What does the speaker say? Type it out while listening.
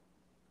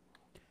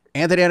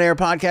Anthony on Air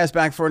podcast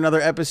back for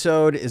another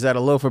episode. Is that a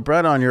loaf of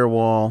bread on your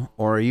wall,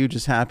 or are you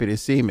just happy to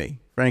see me?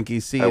 Frankie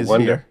C I is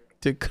wonder. here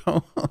to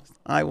co-host.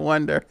 I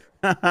wonder.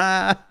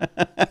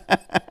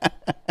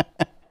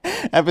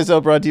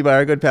 Episode brought to you by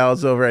our good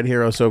pals over at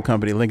Hero Soap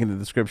Company. Link in the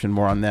description.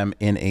 More on them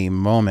in a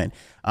moment.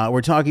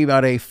 We're talking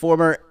about a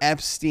former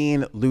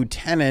Epstein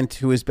lieutenant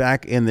who is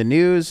back in the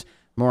news.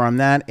 More on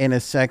that in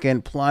a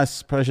second.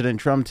 Plus, President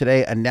Trump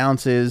today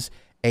announces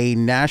a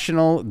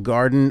National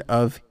Garden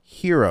of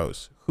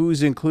Heroes.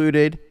 Who's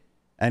included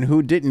and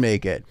who didn't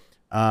make it?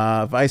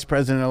 Vice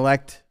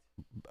President-elect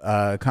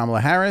Kamala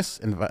Harris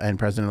and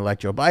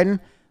President-elect Joe Biden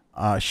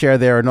share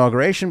their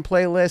inauguration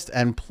playlist.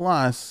 And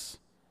plus,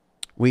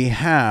 we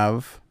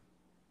have,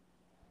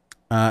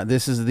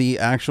 this is the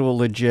actual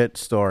legit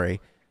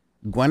story.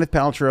 Gwyneth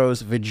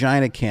Paltrow's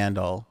vagina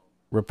candle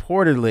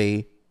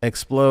reportedly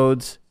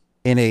explodes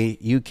in a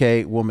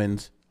UK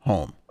woman's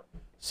home.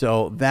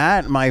 So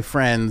that, my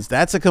friends,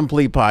 that's a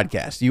complete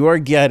podcast. You're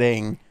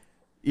getting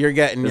This your is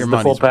the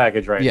money's full worth.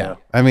 package right Yeah. now.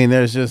 I mean,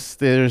 there's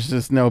just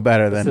no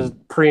better This than is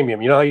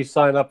premium. You know how you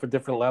sign up for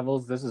different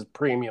levels? This is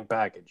premium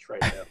package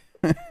right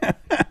now.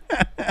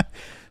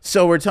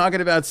 So we're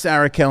talking about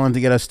Sarah Kellen to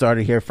get us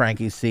started here,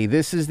 Frankie C.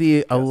 This is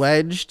the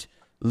alleged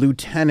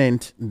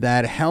lieutenant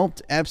that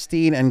helped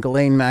Epstein and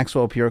Ghislaine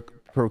Maxwell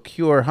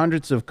procure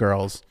hundreds of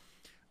girls.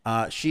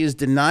 She has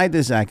denied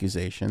this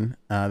accusation.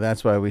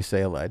 That's why we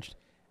say alleged.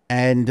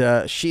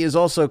 And she has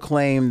also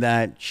claimed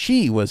that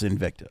she was a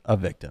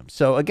victim.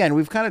 So again,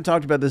 we've kind of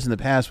talked about this in the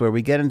past where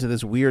we get into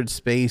this weird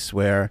space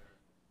where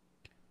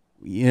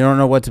you don't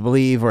know what to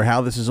believe or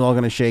how this is all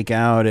going to shake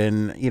out.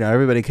 And, you know,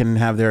 everybody can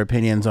have their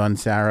opinions on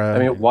Sarah. I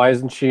mean, why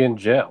isn't she in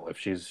jail if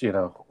she's,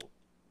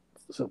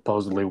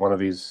 supposedly one of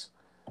these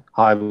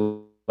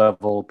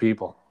high-level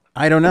people?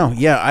 I don't know.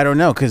 Yeah, I don't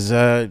know because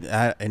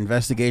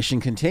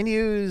investigation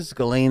continues.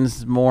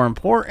 Ghislaine's more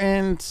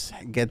important.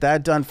 Get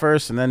that done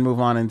first and then move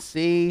on and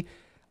see.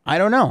 I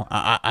don't know.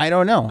 I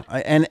don't know.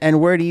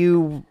 And where do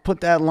you put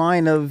that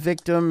line of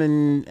victim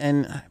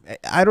and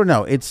I don't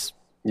know.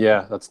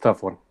 Yeah, that's a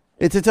tough one.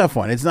 It's a tough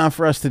one. It's not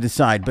for us to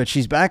decide, but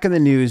she's back in the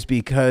news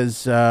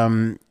because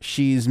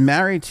she's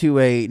married to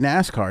a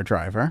NASCAR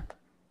driver.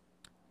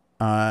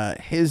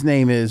 His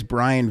name is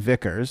Brian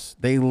Vickers.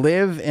 They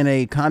live in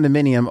a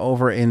condominium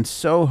over in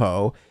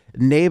Soho.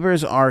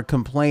 Neighbors are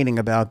complaining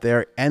about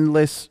their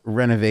endless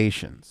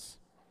renovations.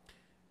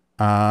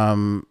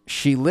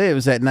 She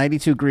lives at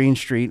 92 Green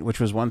Street, which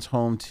was once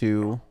home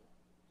to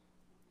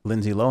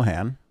Lindsay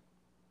Lohan.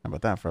 How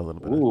about that for a little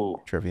bit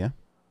of trivia?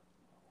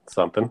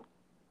 Something.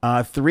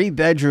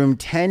 3-bedroom,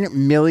 $10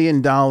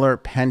 million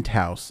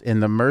penthouse in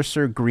the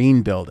Mercer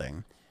Green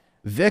building.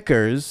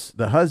 Vickers,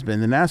 the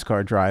husband, the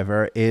NASCAR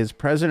driver, is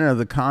president of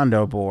the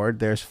condo board.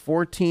 There's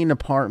 14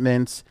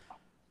 apartments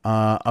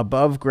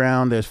above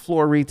ground. There's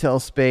floor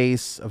retail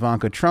space.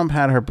 Ivanka Trump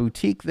had her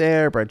boutique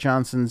there. Brett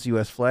Johnson's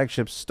U.S.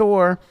 flagship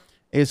store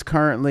is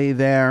currently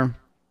there.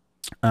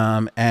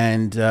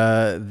 And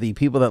the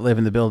people that live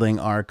in the building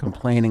are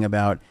complaining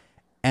about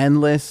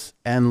endless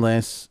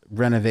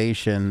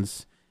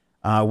renovations.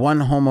 One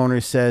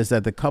homeowner says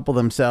that the couple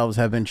themselves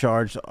have been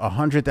charged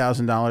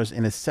 $100,000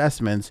 in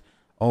assessments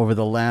over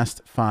the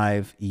last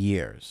 5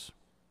 years.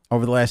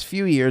 Over the last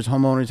few years,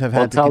 homeowners have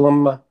had to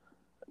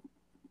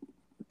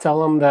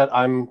tell him that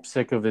I'm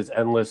sick of his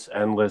endless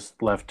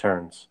left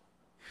turns.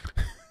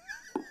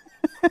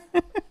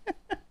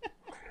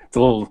 It's a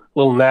little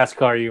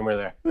NASCAR humor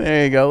there.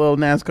 There you go, a little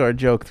NASCAR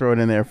joke. Throw it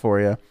in there for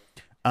you.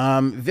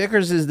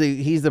 Vickers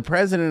he's the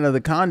president of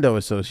the condo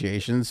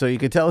association, so you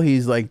could tell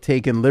he's like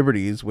taking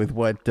liberties with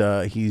what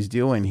he's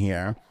doing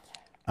here.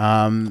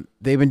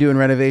 They've been doing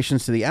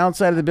renovations to the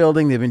outside of the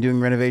building. They've been doing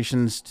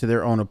renovations to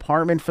their own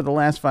apartment for the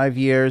last 5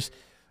 years.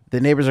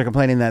 The neighbors are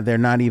complaining that they're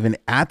not even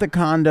at the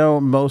condo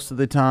most of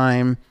the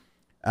time.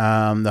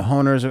 The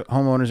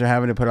homeowners are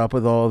having to put up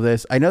with all of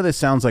this. I know this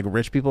sounds like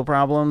rich people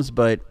problems,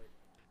 but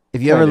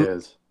if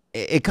you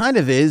it kind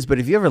of is. But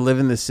if you ever live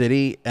in the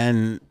city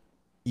and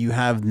you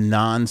have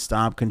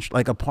nonstop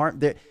control, like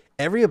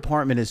every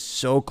apartment is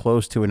so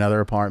close to another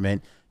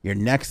apartment. You're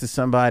next to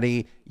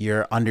somebody,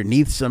 you're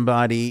underneath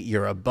somebody,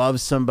 you're above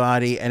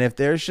somebody. And if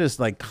there's just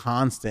like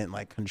constant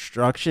like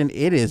construction,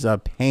 it is a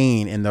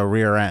pain in the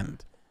rear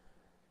end.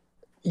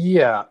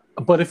 Yeah.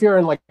 But if you're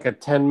in like a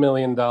 $10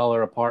 million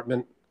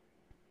apartment,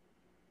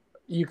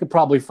 you could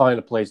probably find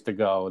a place to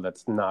go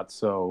that's not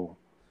so,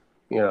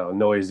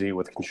 noisy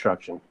with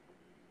construction.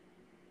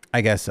 I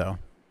guess so.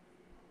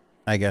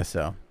 I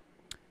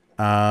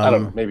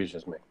don't know. Maybe it's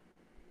just me.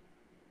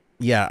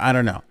 Yeah, I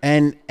don't know.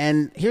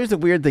 And here's the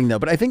weird thing, though.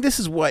 But I think this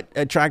is what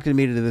attracted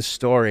me to this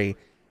story.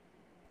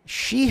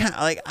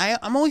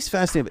 I'm always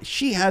fascinated. But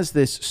she has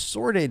this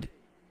sordid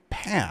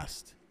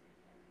past,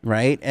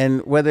 right?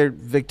 And whether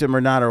victim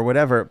or not or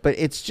whatever. But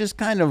it's just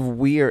kind of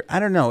weird.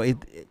 I don't know.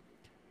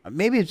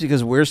 Maybe it's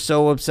because we're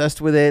so obsessed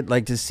with it,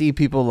 like to see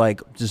people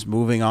like just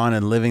moving on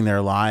and living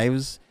their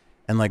lives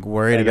and like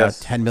worried about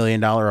 $10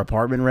 million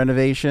apartment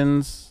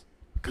renovations.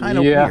 Kind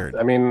of weird.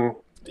 I mean,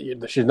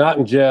 she's not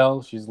in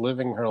jail. She's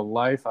living her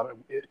life.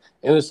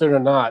 Innocent or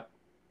not,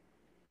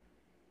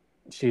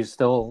 she's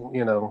still,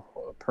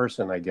 a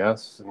person, I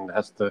guess, and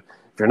has to.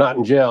 If you're not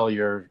in jail,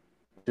 you're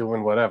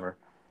doing whatever.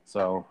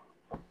 So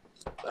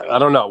I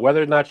don't know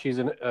whether or not she's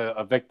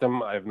a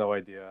victim. I have no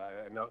idea.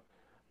 I know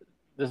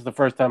this is the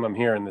first time I'm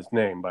hearing this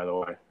name, by the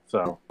way.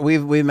 So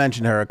we've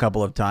mentioned her a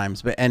couple of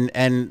times, but and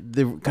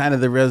the kind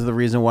of the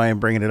reason why I'm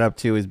bringing it up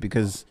too is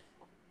because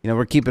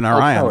we're keeping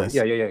our eye on this.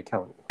 Yeah,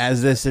 Kellen.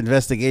 As this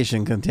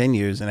investigation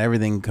continues and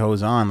everything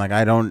goes on, like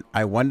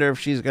I wonder if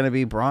she's going to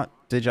be brought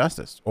to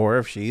justice or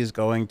if she's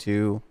going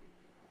to,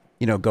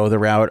 go the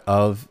route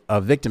of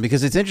a victim.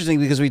 Because it's interesting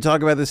because we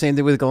talk about the same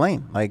thing with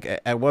Ghislaine.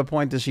 Like, at what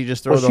point does she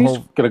just throw the whole?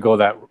 She's going to go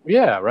that.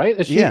 Yeah, right.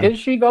 Is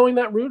she going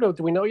that route? Or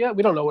do we know yet?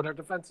 We don't know what her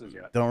defense is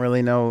yet. Don't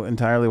really know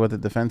entirely what the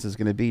defense is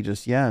going to be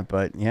just yet.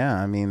 But yeah,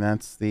 I mean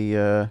that's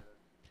the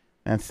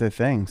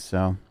thing.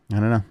 So I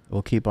don't know.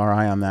 We'll keep our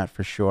eye on that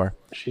for sure.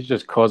 She's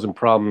just causing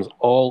problems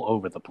all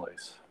over the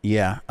place.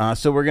 Yeah.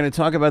 So we're going to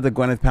talk about the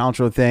Gwyneth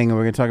Paltrow thing, and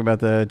we're going to talk about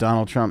the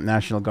Donald Trump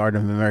National Guard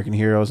of American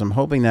Heroes. I'm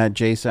hoping that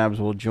J Sabs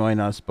will join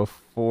us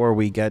before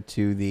we get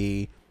to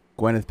the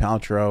Gwyneth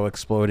Paltrow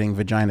exploding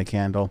vagina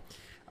candle.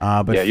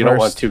 But yeah, you don't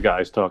want two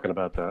guys talking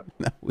about that.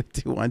 No, we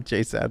do want J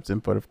Sabs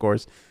input, of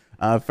course.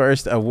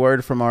 First, a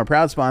word from our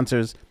proud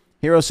sponsors,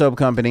 Hero Soap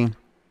Company.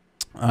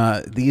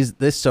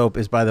 This soap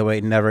is, by the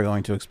way, never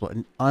going to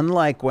explode.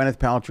 Unlike Gwyneth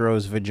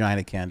Paltrow's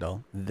vagina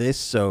candle, this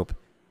soap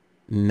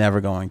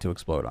never going to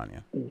explode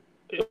on you.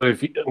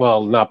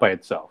 Well, not by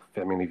itself.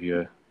 I mean, if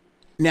you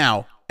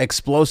now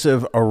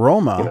explosive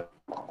aroma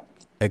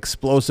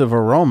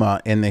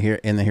in the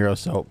Hero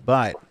soap,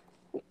 but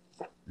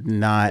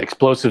not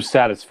explosive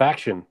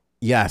satisfaction.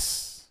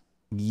 Yes,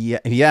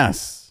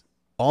 yes.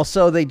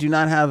 Also, they do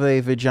not have a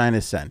vagina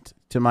scent,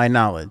 to my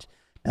knowledge.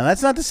 Now,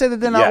 that's not to say that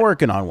they're not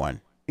working on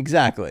one.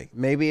 Exactly.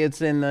 Maybe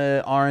it's in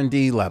the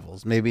R&D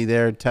levels. Maybe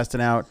they're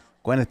testing out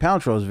Gwyneth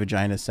Paltrow's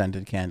vagina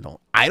scented candle.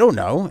 I don't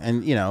know.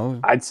 And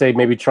I'd say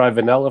maybe try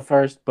vanilla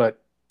first,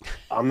 but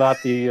I'm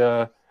not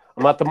the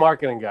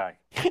marketing guy.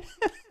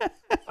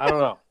 I don't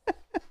know.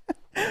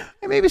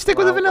 Maybe stick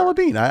with the vanilla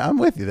bean. I'm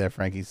with you there,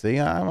 Frankie. See,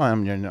 I'm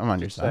on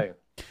your side.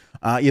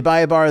 You buy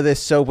a bar of this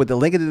soap with the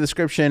link in the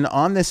description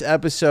on this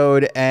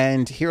episode,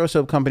 and Hero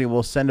Soap Company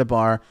will send a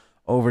bar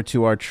over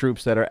to our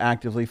troops that are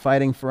actively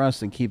fighting for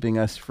us and keeping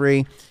us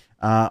free.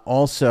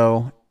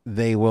 Also,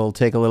 they will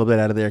take a little bit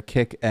out of their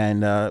kick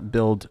and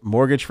build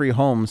mortgage-free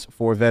homes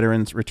for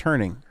veterans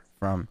returning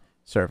from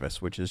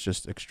service, which is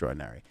just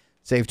extraordinary.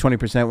 Save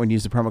 20% when you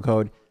use the promo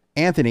code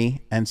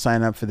Anthony and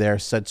sign up for their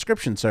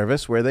subscription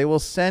service, where they will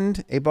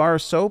send a bar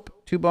of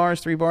soap, 2 bars,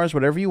 3 bars,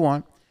 whatever you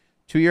want,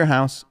 to your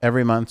house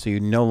every month, so you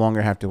no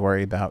longer have to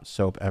worry about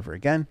soap ever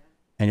again,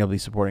 and you'll be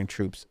supporting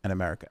troops and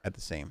America at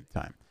the same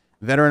time.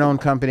 Veteran-owned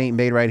company,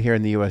 made right here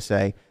in the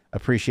USA.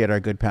 Appreciate our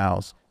good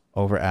pals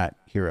over at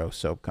Hero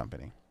Soap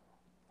Company.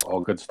 All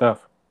good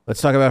stuff.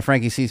 Let's talk about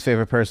Frankie C's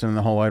favorite person in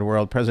the whole wide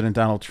world, President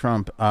Donald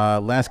Trump.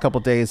 Last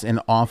couple days in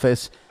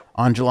office,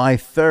 on July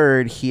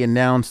 3rd, he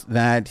announced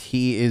that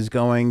he is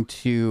going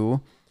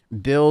to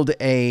build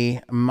a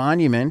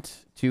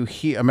monument to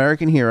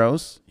American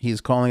heroes.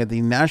 He's calling it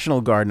the National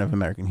Garden of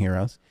American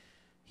Heroes.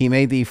 He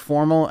made the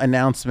formal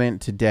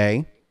announcement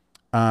today.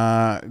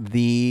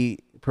 The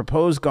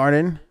proposed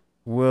garden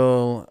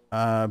will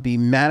be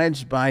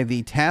managed by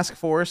the Task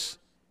Force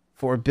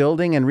for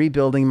Building and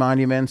Rebuilding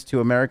Monuments to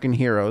American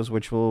Heroes,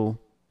 which will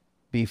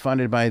be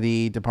funded by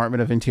the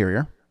Department of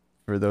Interior,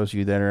 for those of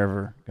you that are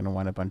ever going to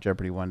wind up on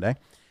Jeopardy one day.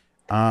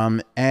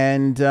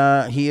 And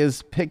he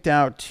has picked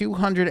out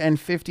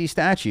 250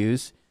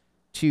 statues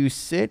to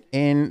sit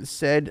in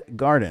said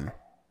garden.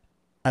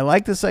 I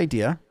like this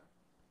idea,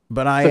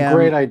 but it's a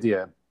great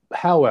idea.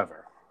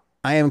 However,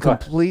 I am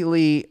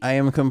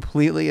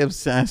completely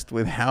obsessed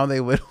with how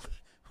they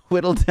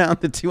whittle down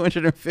the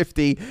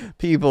 250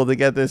 people to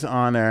get this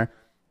honor,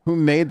 who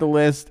made the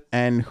list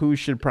and who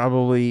should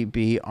probably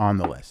be on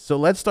the list. So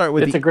let's start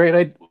with a great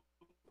idea.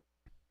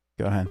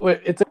 Go ahead.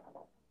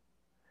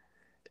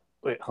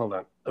 Wait, hold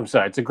on. I'm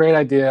sorry. It's a great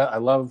idea. I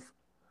love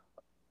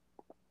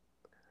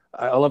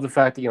the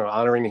fact that,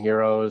 honoring the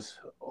heroes,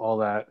 all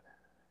that.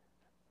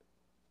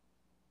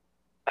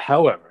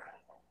 However,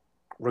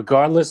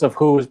 regardless of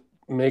who is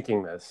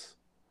making this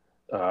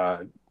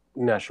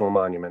national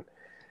monument,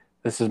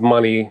 this is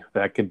money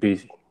that could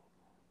be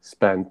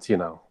spent,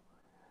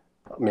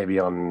 maybe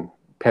on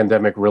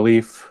pandemic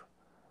relief.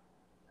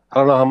 I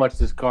don't know how much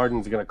this garden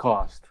is going to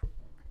cost,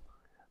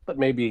 but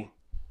maybe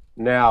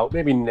now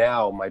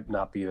might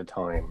not be the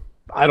time.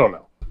 I don't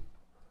know.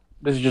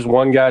 This is just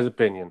one guy's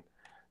opinion.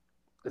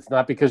 It's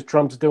not because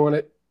Trump's doing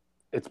it.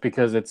 It's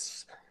because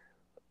it's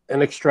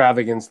an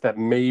extravagance that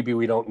maybe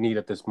we don't need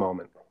at this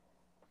moment.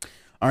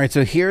 All right,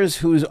 so here's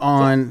who's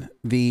on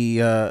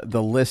the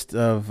list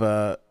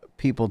of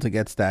people to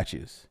get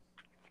statues.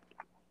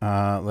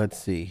 Let's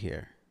see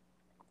here.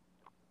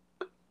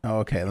 Oh,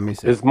 okay, let me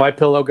see. Is My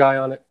Pillow guy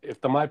on it?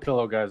 If the My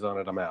Pillow guy's on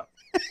it, I'm out.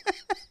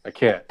 I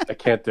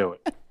can't do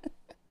it.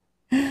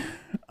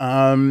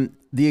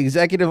 The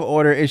executive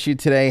order issued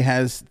today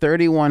has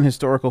 31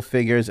 historical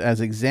figures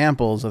as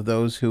examples of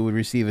those who would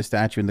receive a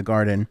statue in the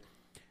garden.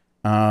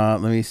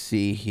 Let me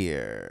see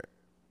here.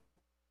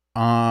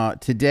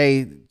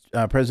 Today,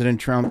 President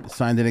Trump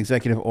signed an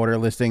executive order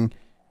listing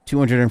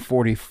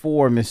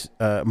 244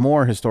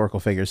 more historical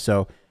figures.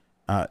 So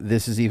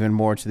this is even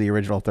more to the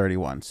original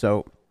 31.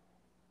 So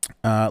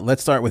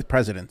let's start with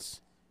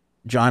presidents.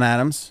 John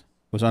Adams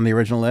was on the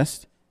original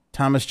list.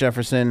 Thomas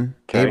Jefferson,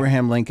 Okay.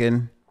 Abraham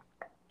Lincoln,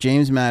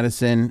 James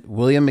Madison,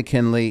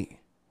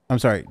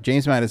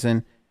 James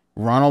Madison,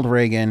 Ronald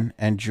Reagan,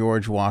 and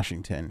George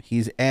Washington.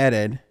 He's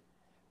added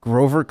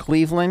Grover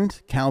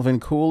Cleveland, Calvin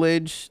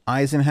Coolidge,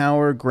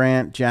 Eisenhower,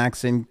 Grant,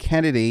 Jackson,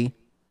 Kennedy,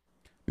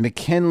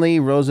 McKinley,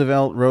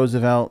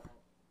 Roosevelt,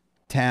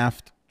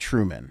 Taft,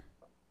 Truman.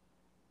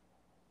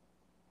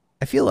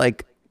 I feel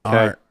like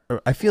Okay.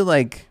 I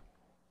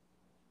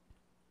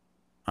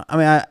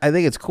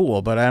think it's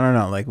cool, but I don't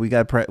know. Like we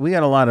got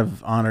a lot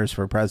of honors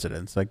for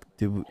presidents. Like,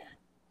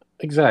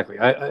 Exactly.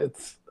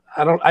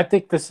 I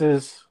think this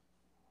is.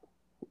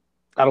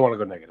 I don't want to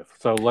go negative.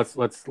 So let's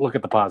look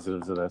at the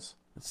positives of this.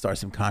 let's start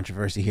some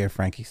controversy here,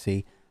 Frankie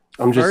C.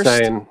 I'm just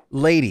saying.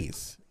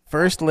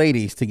 First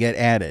ladies to get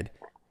added: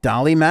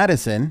 Dolly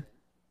Madison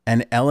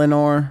and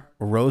Eleanor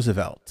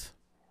Roosevelt.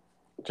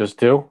 Just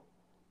two.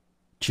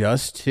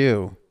 Just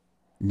two.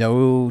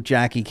 No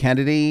Jackie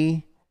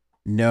Kennedy.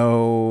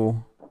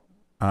 No.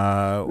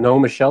 No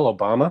Michelle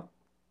Obama.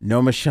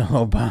 No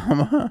Michelle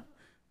Obama.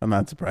 I'm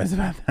not surprised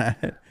about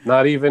that.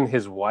 Not even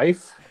his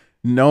wife.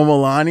 No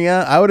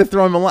Melania. I would have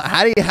thrown Melania.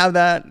 How do you have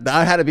that?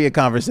 That had to be a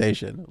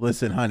conversation.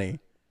 Listen, honey,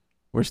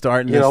 we're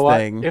starting You this know what?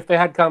 thing. If they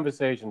had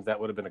conversations, that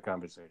would have been a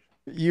conversation.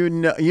 You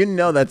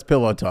know that's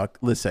pillow talk.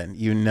 Listen,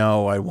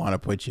 I want to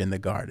put you in the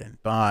garden,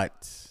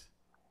 but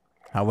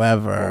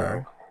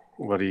however,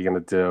 What are you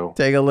gonna do?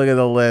 take a look at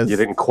the list. You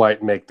didn't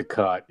quite make the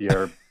cut.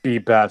 Your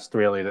best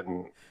really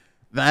didn't.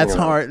 That's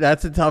hard.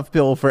 That's a tough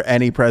pill for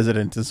any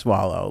president to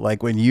swallow.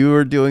 Like when you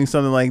are doing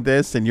something like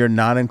this and you're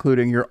not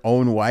including your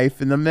own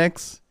wife in the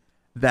mix,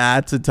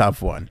 that's a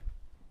tough one.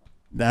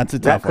 That's a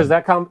tough one.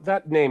 Because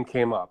that name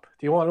came up.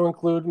 Do you want to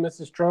include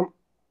Mrs. Trump?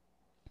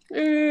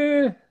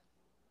 I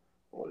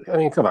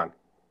mean, come on.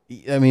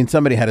 I mean,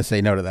 somebody had to say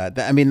no to that.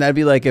 I mean, that'd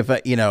be like if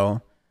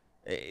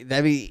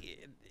that'd be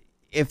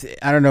if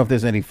I don't know if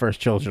there's any first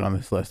children on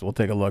this list. We'll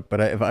take a look. But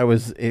if I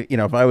was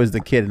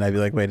the kid and I'd be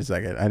like, wait a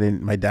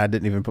second, my dad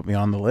didn't even put me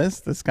on the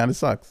list. This kind of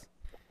sucks.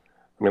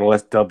 I mean,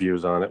 unless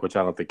W's on it, which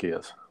I don't think he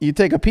is. You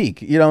take a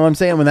peek. You know what I'm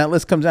saying? When that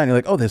list comes out, you're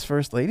like, oh, there's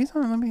first ladies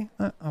on. Let me.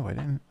 I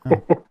didn't.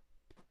 Oh.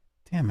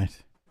 Damn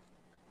it.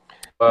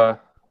 Hold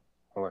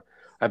on.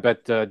 I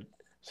bet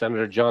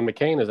Senator John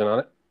McCain isn't on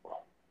it.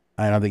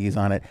 I don't think he's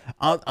on it.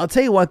 I'll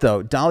tell you what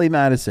though, Dolly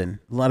Madison,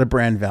 a lot of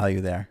brand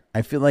value there.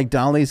 I feel like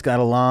Dolly's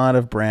got a lot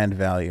of brand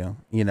value.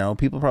 You know,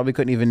 people probably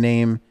couldn't even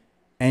name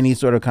any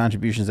sort of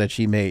contributions that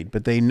she made,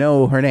 but they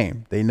know her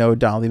name. They know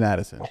Dolly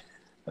Madison.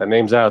 That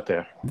name's out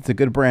there. It's a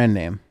good brand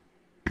name,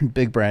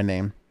 big brand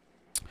name.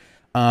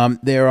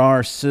 There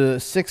are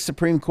 6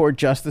 Supreme Court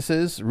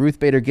justices. Ruth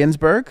Bader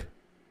Ginsburg.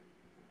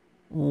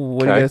 What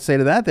do you got to say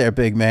to that, there,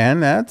 big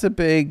man? That's a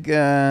big.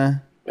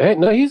 Hey,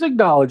 no, he's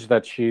acknowledged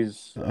that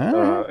she's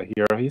a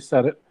hero. He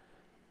said it.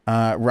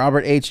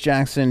 Robert H.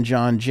 Jackson,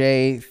 John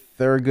Jay,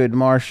 Thurgood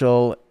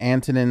Marshall,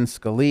 Antonin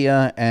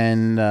Scalia,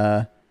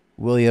 and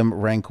William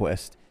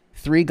Rehnquist.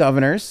 3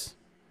 governors: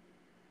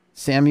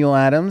 Samuel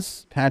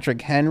Adams,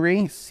 Patrick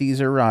Henry,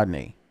 Caesar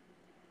Rodney.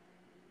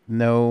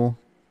 No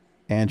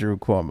Andrew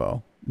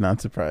Cuomo. Not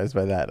surprised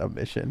by that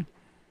omission.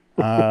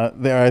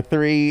 There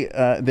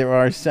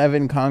are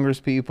 7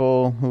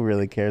 congresspeople. Who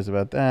really cares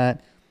about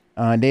that?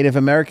 Native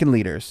American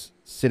leaders: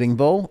 Sitting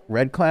Bull,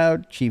 Red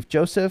Cloud, Chief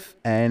Joseph,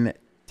 and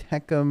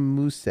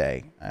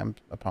Tecumseh. I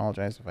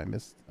apologize if I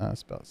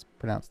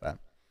mispronounced that.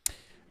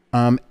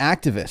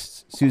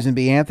 Activists: Susan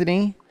B.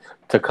 Anthony.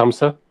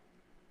 Tecumseh,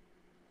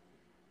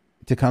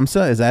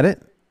 is that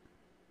it?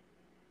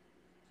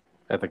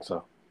 I think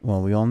so.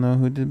 Well, we all know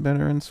who did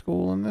better in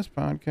school in this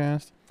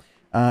podcast.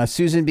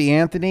 Susan B.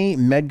 Anthony,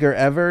 Medgar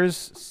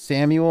Evers,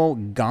 Samuel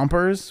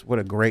Gompers. What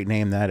a great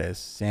name that is.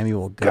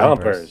 Samuel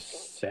Gompers.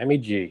 Sammy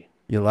G.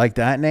 You like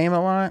that name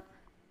a lot?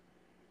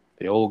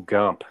 The old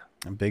Gump.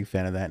 I'm a big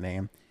fan of that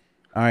name.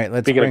 All right,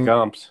 Speaking of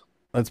Gumps.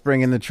 let's bring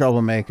in the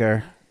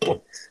troublemaker.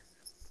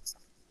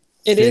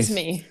 It is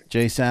me.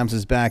 Jay Sams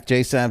is back.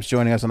 Jay Sams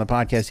joining us on the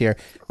podcast here.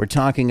 We're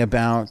talking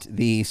about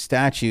the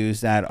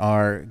statues that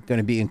are going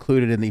to be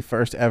included in the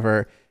first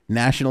ever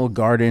National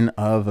Garden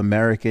of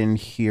American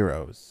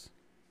Heroes.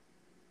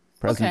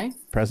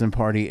 Present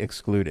party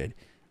excluded.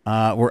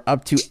 We're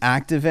up to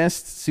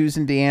activists: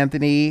 Susan B.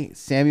 Anthony,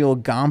 Samuel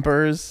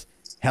Gompers,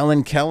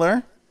 Helen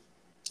Keller.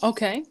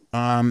 Okay.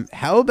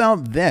 How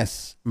about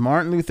this?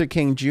 Martin Luther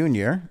King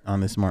Jr.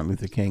 on this Martin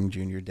Luther King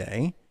Jr.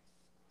 Day.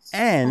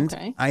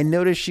 And I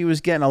noticed she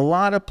was getting a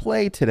lot of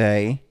play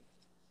today.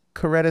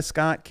 Coretta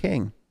Scott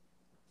King.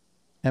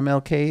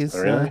 MLK's.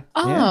 Really?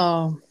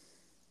 Oh.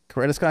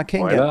 Coretta Scott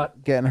King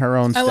getting her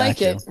own statue. I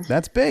like it.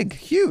 That's big.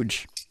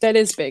 Huge. That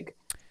is big.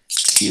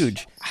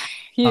 Huge.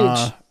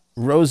 Huge.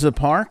 Rosa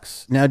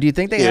Parks. Now, do you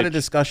think they had a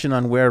discussion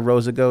on where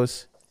Rosa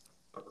goes?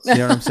 You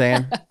know what I'm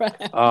saying?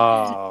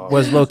 Oh,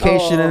 Was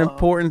location an Oh.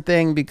 important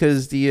thing?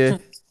 Because do you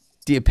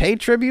pay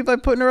tribute by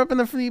putting her up in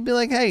the front? You'd be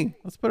like, hey,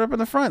 let's put her up in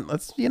the front.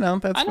 Let's, that's I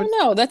what, don't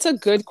know. That's a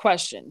good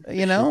question.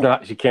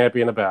 she can't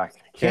be in the back.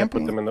 You can't put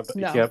be? them in the.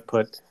 You No. can't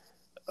put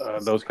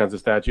those kinds of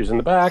statues in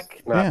the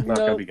back. Not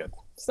gonna Nope. be good.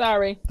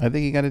 Sorry. I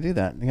think you got to do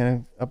that. You got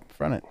to up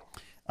front it.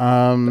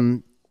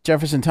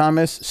 Jefferson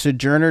Thomas,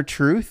 Sojourner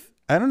Truth.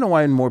 I don't know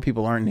why more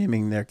people aren't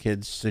naming their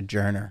kids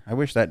Sojourner. I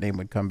wish that name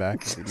would come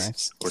back. It'd be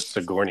nice. Or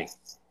Sigourney.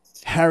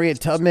 Harriet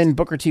Tubman,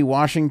 Booker T.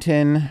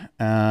 Washington.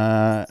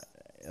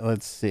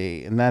 Let's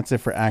see. And that's it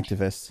for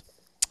activists.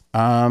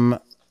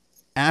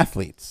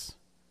 Athletes.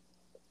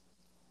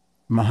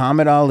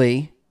 Muhammad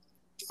Ali.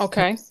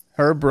 Okay.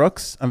 Herb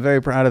Brooks. I'm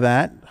very proud of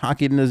that.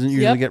 Hockey doesn't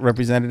usually Yep. get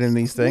represented in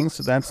these things,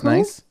 so that's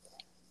nice.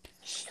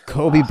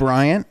 Kobe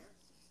Bryant.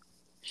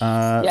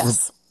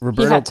 Yes. He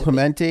Roberto had to be.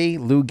 Clemente,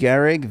 Lou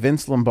Gehrig,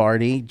 Vince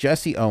Lombardi,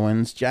 Jesse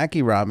Owens,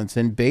 Jackie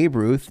Robinson, Babe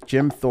Ruth,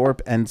 Jim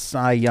Thorpe, and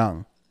Cy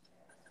Young.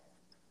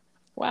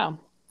 Wow.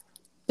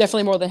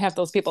 Definitely more than half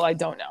those people I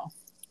don't know.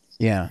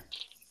 Yeah.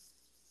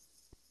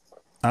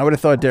 I would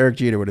have thought Derek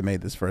Jeter would have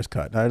made this first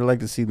cut. I'd like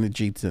to see the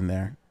Jeets in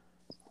there.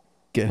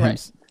 Get him.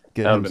 Right.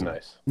 Get That him would have been some-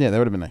 nice. Yeah, that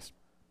would have been nice.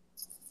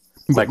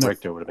 Mike no-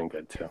 Richter would have been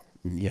good too.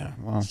 Yeah,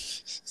 well.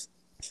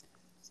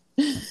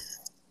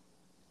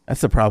 That's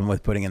the problem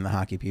with putting in the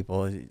hockey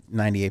people.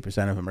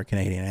 98% of them are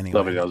Canadian anyway.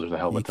 Nobody knows who the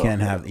hell You we're talking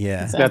can't have, about.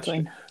 yeah.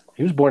 Exactly.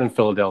 He was born in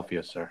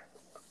Philadelphia, sir.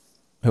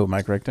 Who,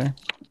 Mike Richter?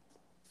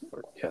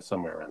 Or, yeah,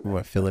 somewhere around there.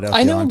 What, Philadelphia,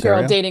 I know a Ontario?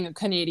 girl dating a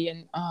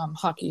Canadian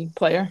hockey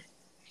player.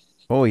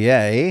 Oh, yeah,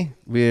 eh?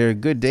 We're a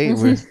good date.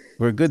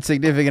 We're good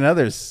significant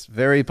others.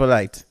 Very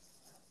polite.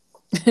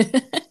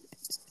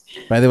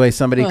 By the way,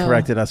 somebody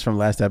corrected us from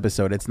last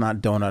episode. It's not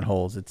donut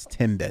holes. It's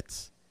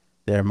Timbits.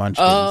 They're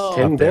munchkins Oh.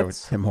 up there with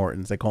Timbits? Tim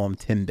Hortons. They call them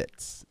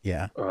Timbits.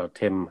 Yeah.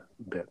 Tim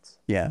Bits.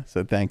 Yeah.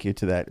 So thank you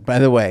to that. By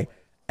the way,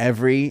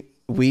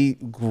 we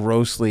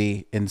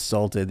grossly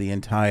insulted the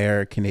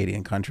entire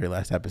Canadian country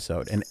last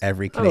episode, and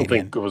every I don't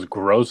Canadian think it was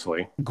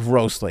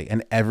grossly.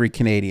 and every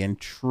Canadian,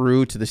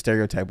 true to the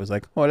stereotype, was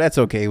like, "Oh, that's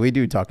okay. We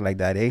do talk like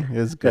that, eh? It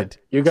was good."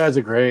 You guys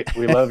are great.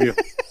 We love you.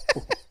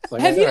 It's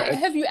like, Have you all right.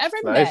 have you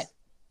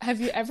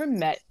ever Nice.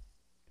 met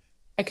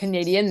a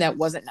Canadian that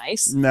wasn't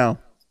nice? No,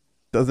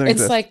 doesn't It's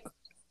exist. like,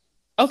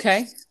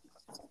 okay,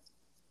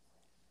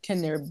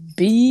 can there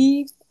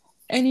be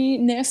any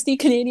nasty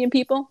Canadian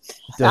people?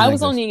 Doesn't I was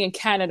exist. only in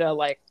Canada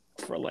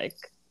for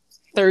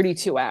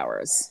 32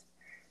 hours,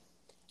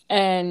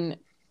 and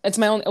it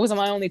was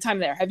my only time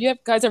there. Have you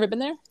guys ever been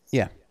there?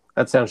 Yeah.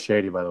 That sounds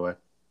shady, by the way.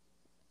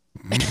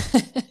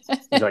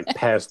 You like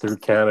passed through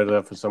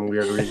Canada for some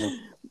weird reason.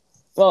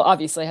 Well,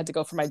 obviously I had to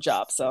go for my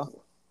job,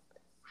 so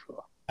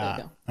there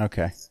you go.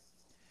 Okay.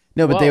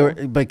 No, but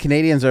Whoa. but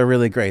Canadians are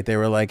really great. They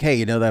were like, "Hey,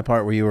 you know that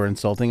part where you were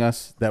insulting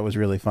us? That was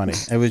really funny."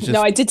 It was just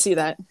No, I did see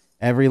that.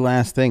 every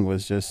last thing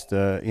was just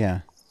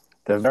yeah.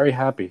 They're very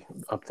happy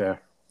up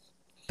there.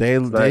 They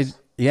nice.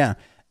 yeah.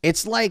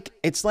 It's like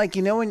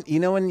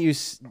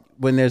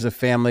when there's a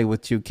family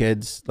with two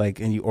kids, like,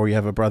 and you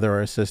have a brother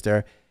or a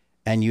sister,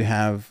 and you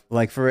have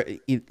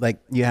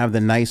you have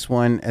the nice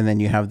one, and then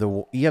you have the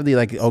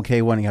like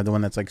okay one, and you have the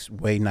one that's like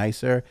way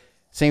nicer.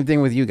 Same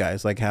thing with you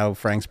guys, like how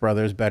Frank's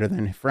brother is better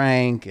than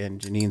Frank, and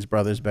Janine's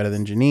brother is better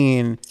than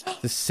Janine.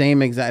 The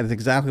same it's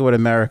exactly what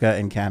America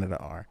and Canada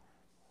are.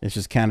 It's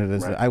just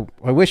Canada's. Right.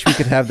 I wish we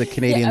could have the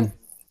Canadian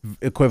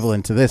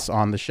equivalent to this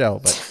on the show,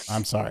 but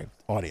I'm sorry,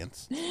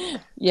 audience.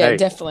 Yeah, Hey.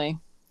 definitely.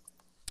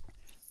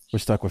 We're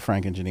stuck with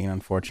Frank and Janine,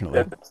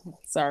 unfortunately.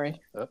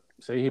 Sorry.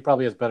 See, he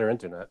probably has better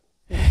internet.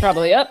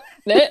 Probably up.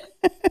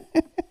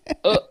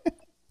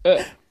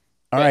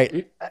 All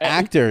right,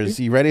 actors,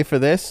 you ready for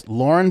this?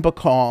 Lauren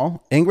Bacall,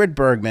 Ingrid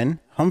Bergman,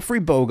 Humphrey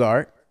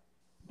Bogart,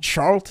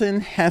 Charlton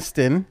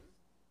Heston.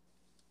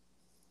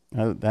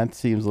 That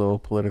seems a little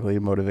politically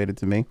motivated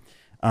to me.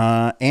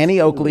 Annie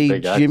Oakley,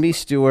 Big actor. Jimmy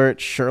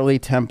Stewart, Shirley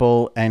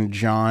Temple, and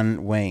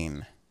John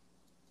Wayne.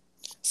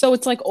 So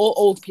it's like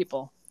old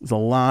people. There's a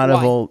lot of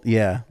Why? old,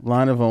 I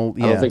don't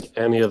yeah. think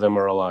any of them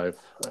are alive.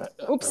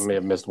 Oops. I may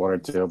have missed one or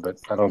two, but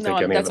I don't No,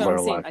 think any of that's them what are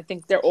I'm saying. alive. I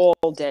think they're all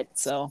dead.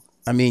 So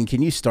I mean,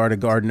 can you start a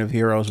Garden of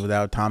Heroes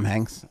without Tom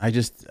Hanks?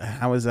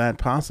 How is that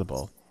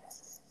possible?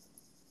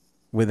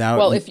 Without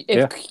well, if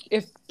Yeah.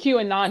 if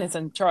QAnon is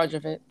in charge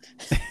of it,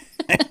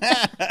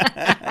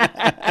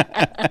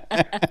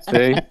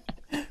 See?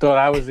 Thought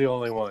I was the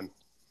only one.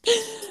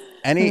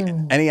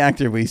 Any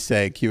actor we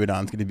say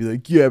QAnon's going to be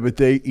like, yeah, but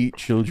they eat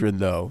children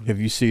though. Have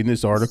you seen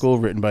this article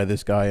written by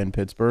this guy in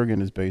Pittsburgh in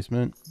his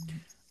basement?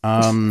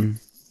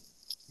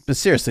 But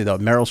seriously though,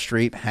 Meryl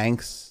Streep,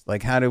 Hanks,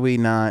 like how do we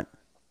not?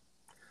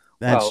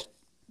 That's Well,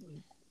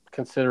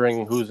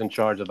 considering who's in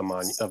charge of the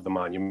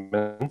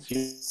monuments,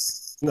 you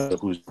know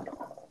who's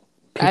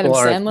Adam people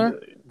aren't- Sandler?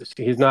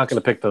 He's not going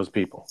to pick those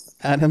people.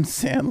 Adam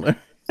Sandler.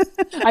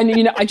 I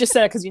mean, I just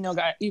said it because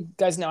you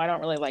guys know I don't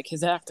really like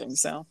his acting.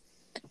 So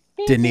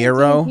De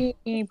Niro,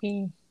 you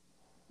De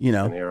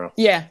know, Niro.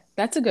 Yeah,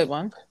 that's a good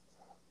one.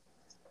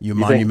 you You think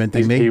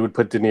monumenting he me. would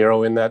put De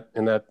Niro in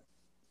that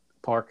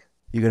park?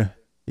 You gonna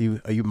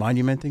Are you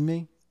monumenting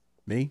me?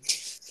 Me?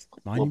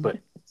 A little Monument?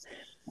 bit.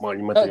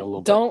 Monumenting a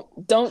little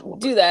Don't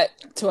do that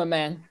to a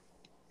man.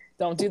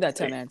 Don't do that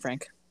to a man,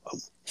 Frank.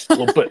 bit. A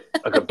little bit.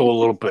 I could do a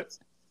little bit.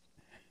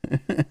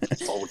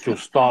 Oh, would you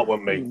start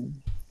with me?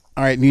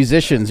 All right,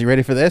 musicians, you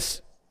ready for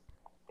this?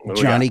 What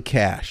do we Johnny got?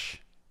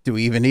 Cash. Do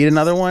we even need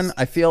another one?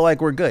 I feel like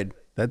we're good.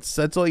 That's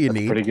all you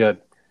need. Pretty good.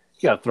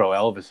 You got to throw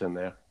Elvis in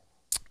there.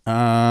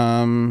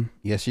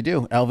 Yes, you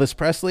do. Elvis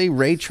Presley,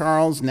 Ray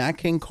Charles, Nat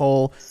King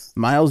Cole,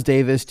 Miles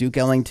Davis, Duke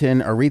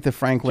Ellington, Aretha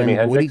Franklin,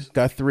 Jimi Woody Hendrix?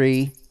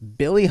 Guthrie,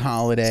 Billie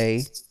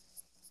Holiday,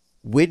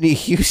 Whitney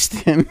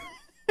Houston,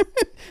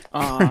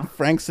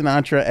 Frank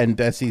Sinatra, and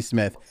Bessie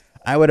Smith.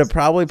 I would have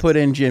probably put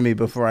in Jimmy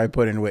before I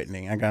put in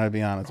Whitney. I gotta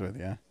be honest with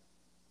you.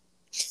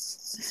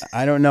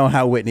 I don't know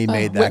how Whitney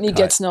made that Whitney cut.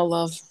 gets no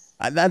love.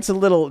 That's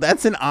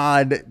an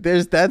odd.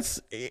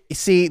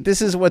 See,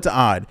 this is what's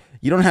odd.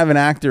 You don't have an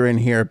actor in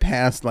here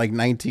past like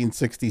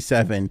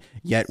 1967,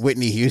 yet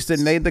Whitney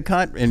Houston made the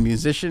cut in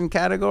musician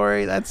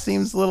category. That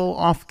seems a little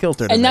off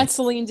kilter. And that's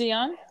Celine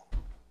Dion.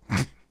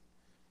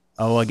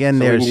 Oh, again,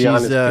 Celine she's Dion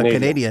is Canadian.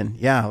 Canadian.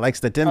 Yeah, likes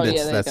the Timbits.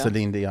 there you That's go.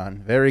 Celine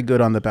Dion. Very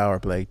good on the power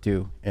play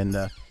too in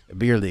the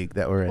beer league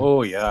that we're in.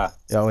 Oh, yeah.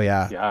 Oh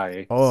yeah. Yeah.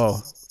 Eh?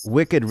 Oh,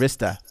 Wicked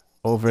Rista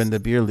over in the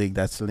beer league.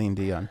 That's Celine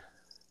Dion.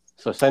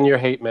 So send your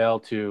hate mail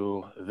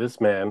to this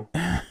man.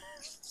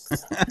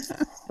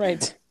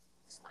 Right.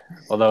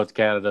 Although it's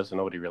Canada, so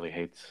nobody really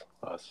hates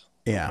us.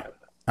 Yeah.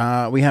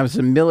 We have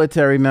some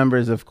military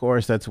members, of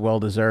course. That's well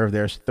deserved.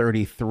 There's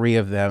 33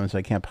 of them, so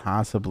I can't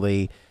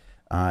possibly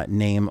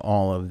name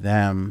all of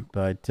them.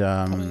 But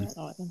going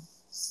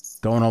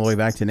all the way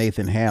back to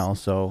Nathan Hale,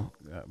 so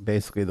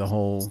basically the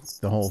whole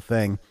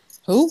thing.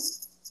 Who?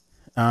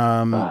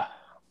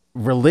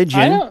 Religion.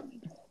 I don't.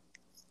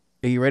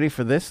 Are you ready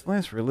for this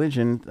list?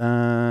 Religion.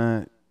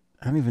 I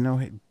don't even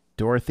know.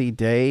 Dorothy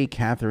Day,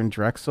 Catherine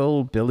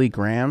Drexel, Billy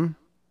Graham.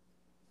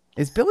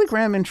 Is Billy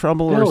Graham in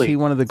trouble, or is Billy he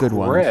one of the good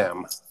ones?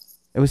 Graham.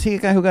 Was he a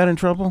guy who got in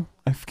trouble?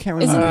 I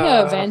can't Isn't remember. he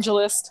an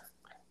evangelist?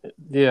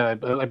 Yeah,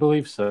 I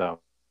believe so.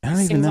 I don't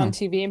even Sings know. on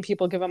TV and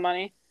people give him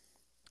money.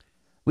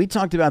 We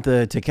talked about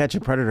the To Catch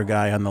a Predator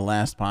guy on the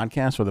last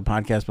podcast or the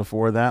podcast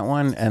before that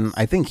one, and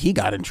I think he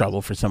got in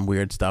trouble for some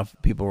weird stuff.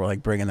 People were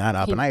like bringing that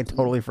up, and I had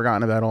totally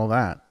forgotten about all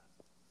that.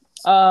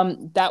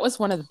 That was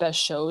one of the best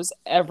shows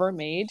ever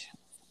made.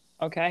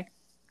 Okay.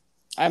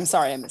 I'm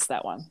sorry I missed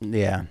that one.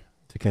 Yeah,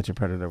 To Catch a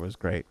Predator was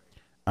great.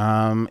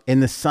 In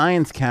the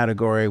science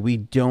category, we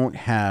don't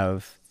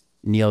have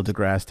Neil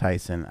deGrasse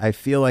Tyson. I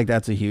feel like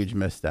that's a huge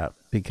misstep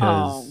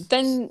because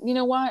Then you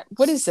know what?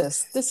 What is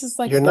this? This is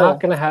like You're not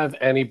going to have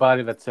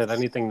anybody that said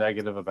anything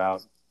negative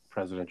about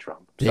President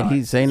Trump. did Sorry.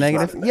 he say It's not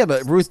negative? in there. Yeah,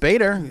 but Ruth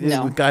Bader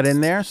No. got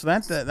in there, so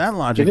that She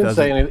logic didn't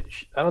doesn't. say anything.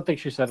 I don't think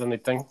she said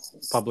anything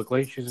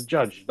publicly. She's a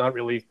judge. She's not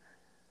really,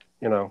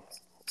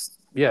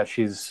 yeah,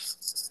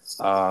 she's,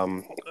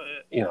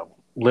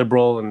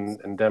 liberal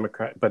and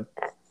Democrat, but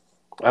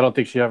I don't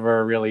think she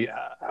ever really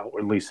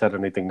outwardly said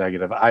anything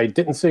negative. I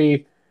didn't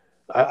see,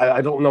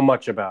 I don't know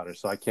much about her,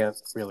 so I can't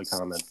really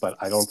comment, but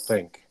I don't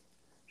think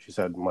she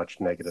said much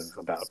negative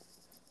about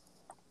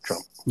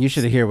Trump. You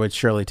should hear what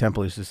Shirley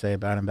Temple used to say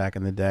about him back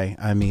in the day.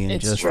 I mean,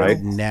 It's just true. the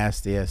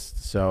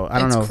nastiest. So I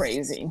don't It's know.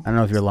 crazy. I don't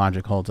know if your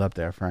logic holds up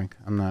there, Frank.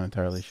 I'm not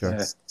entirely sure.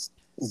 Eh,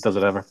 does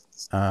it ever?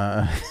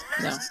 No.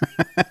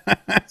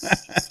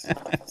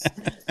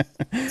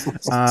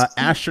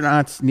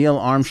 Astronauts Neil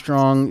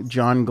Armstrong,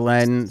 John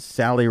Glenn,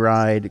 Sally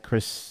Ride,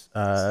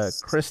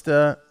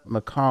 Krista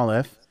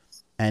McAuliffe,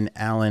 and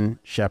Alan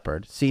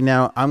Shepard. See,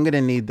 now I'm going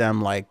to need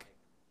them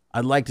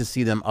I'd like to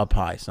see them up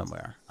high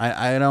somewhere.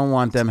 I don't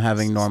want them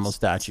having normal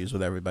statues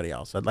with everybody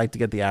else. I'd like to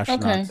get the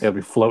astronauts. Okay. They'll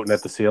be floating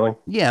at the ceiling.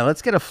 Yeah,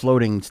 let's get a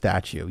floating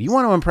statue. You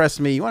want to impress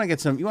me? You want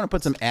to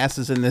put some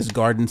asses in this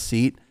garden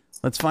seat?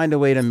 Let's find a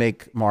way to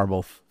make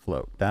marble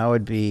float. That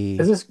would be.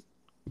 Is this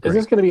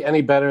going to be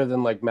any better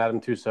than like Madame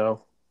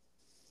Tussauds?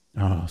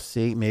 Oh,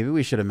 see, maybe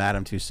we should have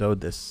Madame Tussauds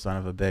this son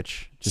of a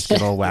bitch. Just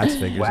get all wax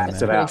figures Wax in it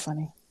there. out. Really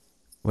funny.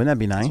 Wouldn't that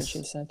be That's what nice?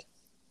 she said.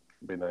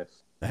 Be nice.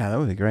 Yeah, that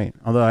would be great.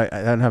 Although I'd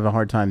have a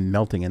hard time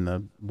melting in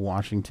the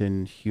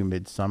Washington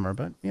humid summer,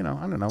 but I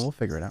don't know. We'll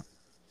figure it out.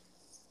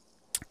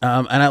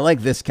 And I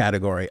like this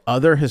category,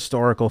 other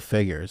historical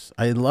figures.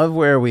 I love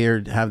where we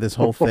have this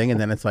whole thing, and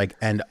then it's like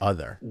and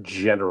other.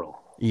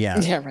 General. Yeah.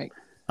 Yeah, right.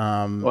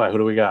 All right, who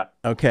do we got?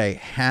 Okay,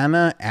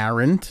 Hannah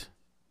Arendt.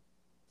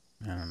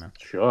 I don't know.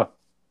 Sure.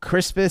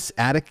 Crispus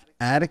Attucks.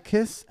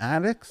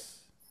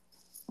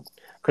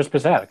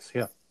 Crispus Attucks,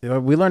 yeah.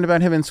 We learned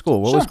about him in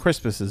school. What was Sure.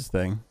 Crispus's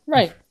thing?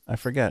 Right. I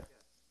forget.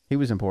 He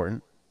was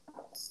important.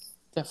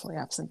 Definitely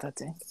absent that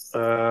day.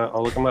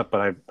 I'll look him up,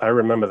 but I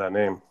remember that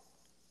name.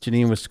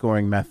 Janine was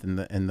scoring meth in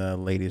the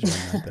ladies'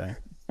 room that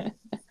day.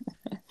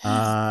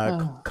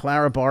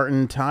 Clara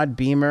Barton, Todd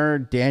Beamer,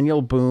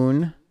 Daniel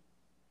Boone,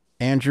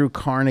 Andrew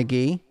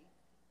Carnegie,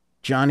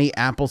 Johnny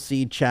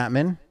Appleseed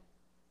Chapman.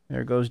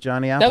 There goes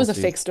Johnny Appleseed. That was a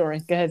fake story.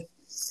 Go ahead.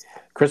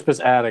 Crispus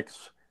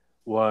Attucks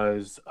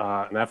was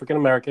an African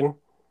American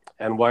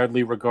and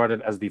widely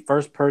regarded as the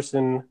first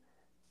person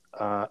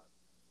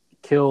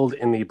killed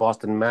in the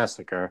Boston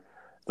Massacre,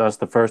 thus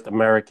the first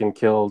American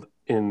killed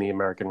in the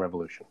American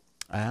Revolution.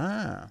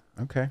 Ah,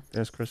 okay.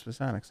 There's Crispus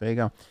Attucks. There you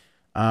go.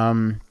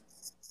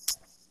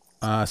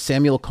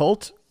 Samuel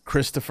Colt,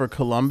 Christopher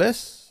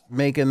Columbus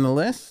making the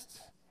list.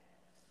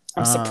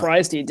 I'm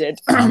surprised he did.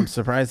 I'm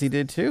surprised he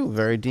did too.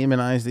 Very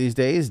demonized these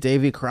days.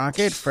 Davy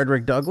Crockett,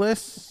 Frederick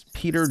Douglass,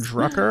 Peter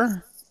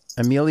Drucker,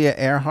 Amelia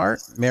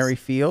Earhart, Mary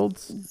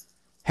Fields,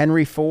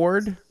 Henry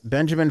Ford,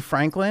 Benjamin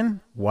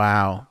Franklin.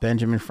 Wow,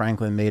 Benjamin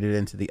Franklin made it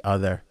into the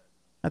other.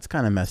 That's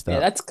kind of messed up.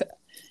 Yeah,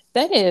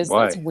 that's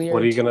Why?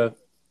 weird.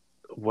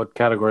 What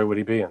category would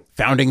he be in?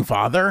 Founding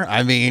father?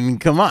 I mean,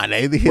 come on.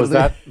 Was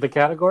that the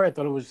category? I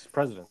thought it was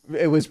president.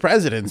 It was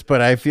presidents, but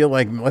I feel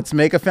like let's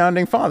make a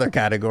founding father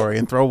category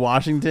and throw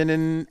Washington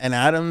and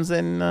Adams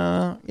and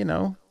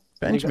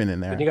Benjamin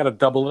in there. And you got to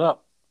double it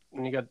up.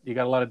 And you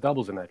got a lot of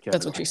doubles in that category.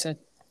 That's what she said.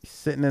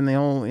 Sitting in the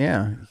old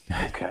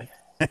Okay.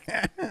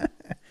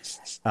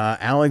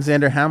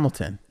 Alexander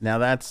Hamilton. Now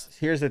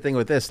here's the thing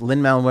with this.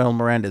 Lin-Manuel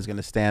Miranda is going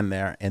to stand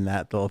there in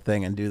that little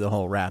thing and do the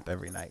whole rap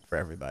every night for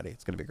everybody.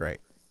 It's going to be great.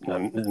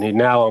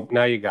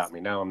 Now you got me.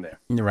 Now I'm there.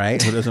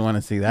 Right? Who doesn't want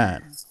to see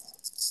that?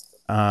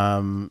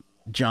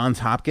 Johns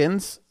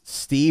Hopkins,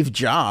 Steve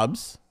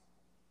Jobs.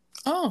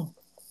 Oh.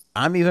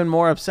 I'm even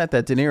more upset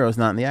that De Niro's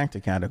not in the actor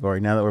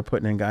category now that we're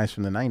putting in guys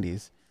from the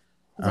 90s.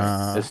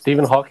 Is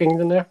Stephen Hawking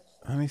in there?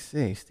 Let me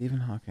see. Stephen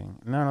Hawking.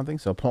 No, I don't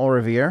think so. Paul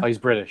Revere. Oh, he's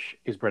British.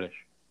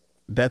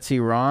 Betsy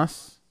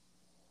Ross.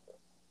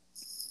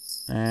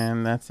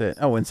 And that's it.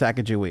 Oh, and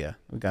Sacagawea.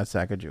 We got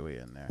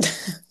Sacagawea in there.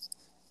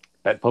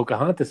 That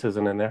Pocahontas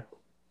isn't in there.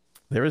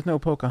 There is no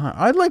Pocahontas.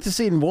 I'd like to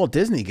see Walt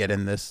Disney get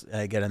in this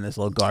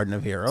little Garden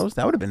of Heroes.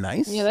 That would have been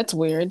nice. Yeah, that's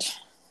weird.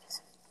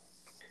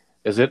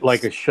 Is it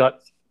like a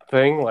shut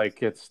thing?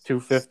 Like it's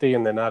 250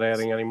 and they're not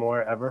adding any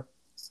more ever?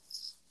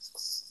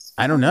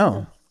 I don't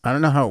know. I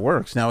don't know how it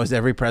works. Now, is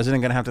every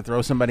president going to have to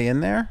throw somebody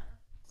in there?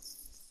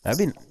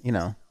 That'd be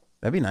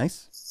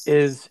nice.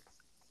 Is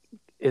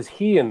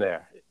he in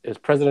there? Is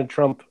President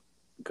Trump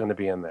going to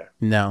be in there?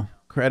 No.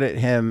 Credit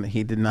him.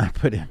 He did not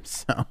put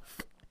himself.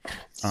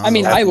 I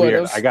mean, I would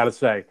have. I got to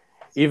say,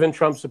 even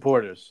Trump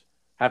supporters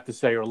have to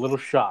say are a little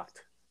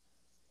shocked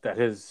that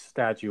his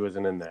statue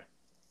isn't in there.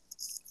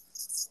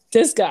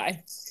 This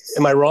guy.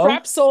 Am I wrong?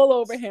 Craps all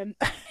over him.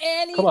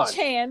 Any Come on.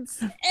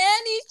 chance.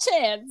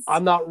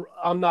 I'm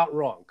not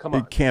wrong. Come on.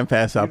 You can't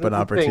pass up an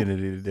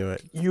opportunity to do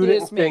it. You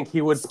didn't think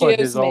he would put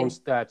his own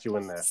statue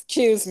in there.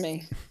 Excuse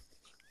me.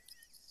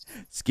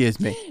 Excuse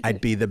me. I'd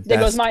be the best. There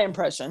goes my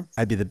impression.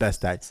 I'd be the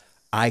best at.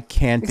 I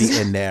can't be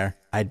in there.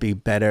 I'd be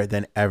better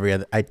than every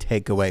other. I'd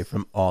take away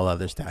from all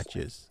other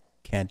statues.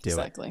 Can't do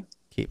it.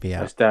 Keep me My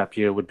out.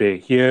 statue would be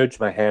huge.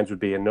 My hands would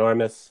be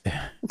enormous.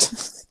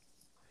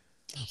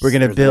 We're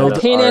going to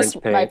build.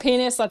 My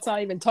penis, let's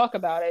not even talk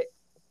about it.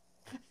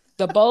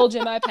 The bulge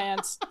in my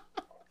pants.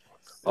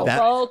 The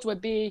bulge would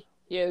be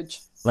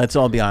huge. Let's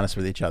all be honest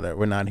with each other.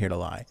 We're not here to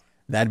lie.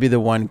 That'd be the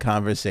one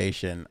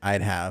conversation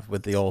I'd have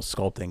with the old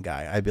sculpting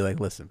guy. I'd be like,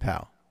 listen,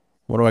 pal,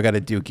 what do I got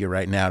to duke you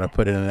right now to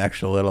put in an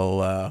extra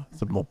little,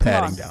 some little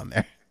padding down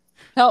there?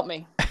 Help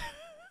me.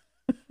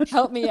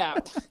 Help me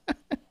out.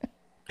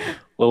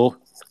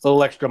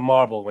 Little extra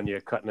marble when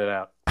you're cutting it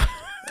out.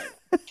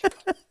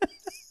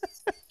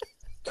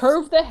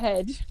 Curve the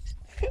head.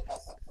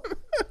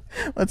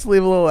 Let's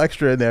leave a little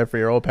extra in there for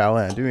your old pal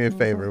Ann. Do me a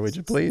favor, would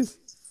you please?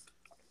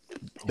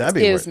 That'd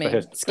be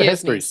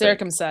Excuse me.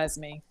 Circumcise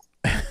me.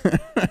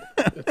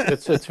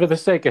 It's for the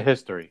sake of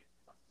history.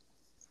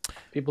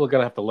 People are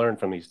gonna have to learn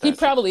from these. He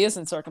probably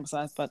isn't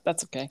circumcised, but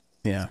that's okay.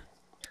 Yeah.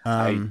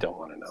 I don't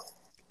want to know.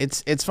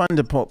 It's fun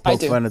to poke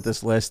fun at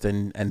this list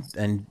and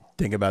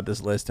think about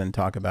this list and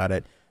talk about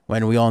it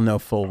when we all know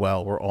full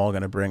well we're all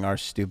going to bring our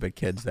stupid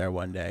kids there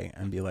one day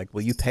and be like,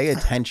 will you pay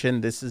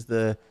attention? This is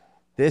the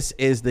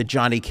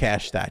Johnny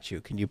Cash statue.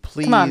 Can you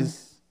please? Come on.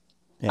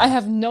 Yeah. I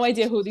have no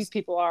idea who these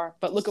people are,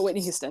 but look at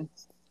Whitney Houston.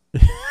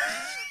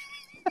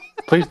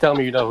 Please tell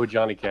me you know who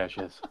Johnny Cash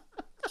is.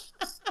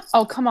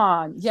 Oh, come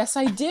on. Yes,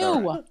 I do.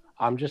 Right.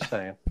 I'm just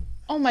saying.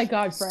 Oh, my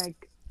God,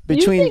 Frank.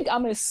 You think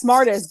I'm as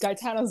smart as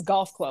Gaetano's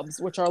golf clubs,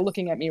 which are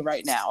looking at me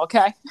right now,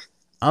 okay?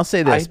 I'll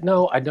say this.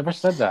 I never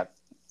said that.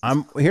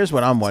 Here's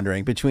what I'm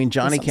wondering. Between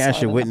Johnny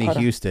Cash and Whitney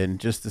Houston,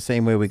 just the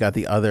same way we got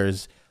the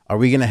others, are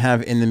we going to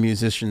have in the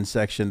musician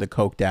section the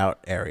coked out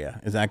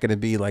area? Is that going to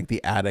be like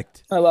the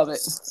addict? I love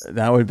it.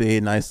 That would be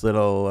a nice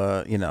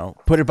little,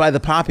 put it by the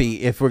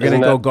poppy. If we're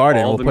going to go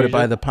garden, we'll put it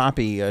by the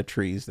poppy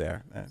trees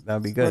there. That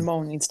would be good.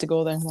 Ramon needs to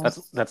go there.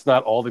 That's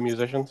not all the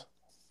musicians?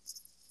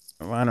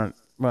 I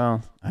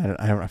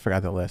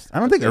forgot the list. I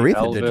don't think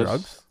Aretha did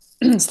drugs.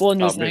 Slow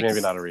News Night.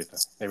 Maybe not Aretha.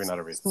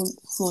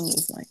 Slow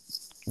News Night.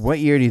 What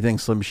year do you think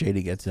Slim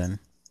Shady gets in?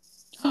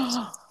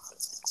 The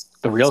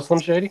real Slim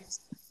Shady?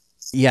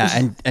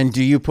 Yeah, and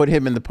do you put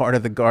him in the part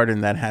of the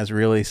garden that has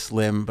really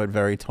slim but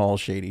very tall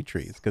shady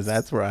trees? Because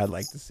that's where I'd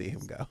like to see him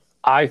go.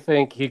 I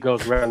think he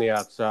goes round the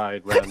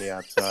outside, round the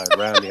outside,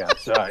 round the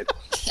outside.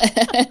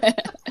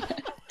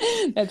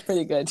 That's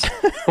pretty good.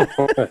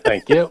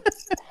 Thank you.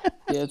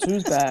 Guess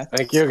who's back?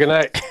 Thank you. Good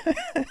night.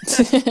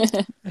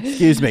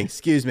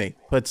 Excuse me.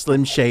 Put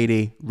Slim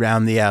Shady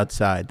round the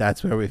outside.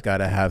 That's where we've got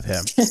to have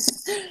him.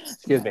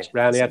 Excuse me.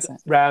 Round the outside.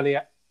 Round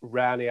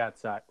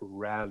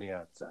the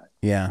outside.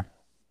 Yeah.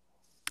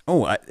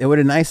 Oh, it would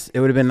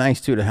have been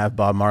nice too to have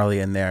Bob Marley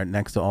in there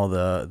next to all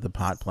the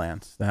pot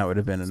plants. That would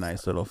have been a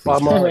nice little feature.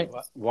 Bob Marley.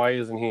 Why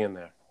isn't he in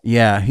there?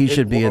 Yeah, he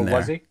should be in there.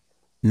 Was he?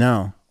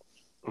 No.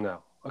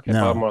 No. Okay.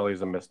 No. Bob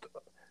Marley's a missed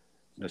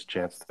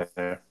chance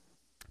there.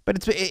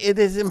 But it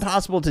is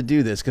impossible to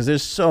do this because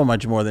there's so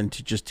much more than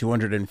just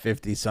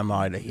 250 some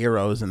odd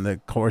heroes in the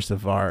course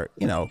of our,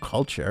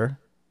 culture.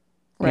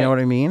 You know what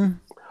I mean?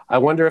 I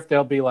wonder if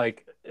there'll be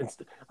like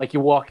you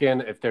walk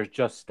in, if there's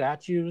just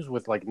statues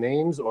with like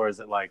names, or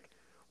is it like,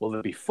 will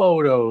there be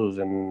photos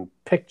and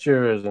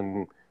pictures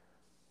and,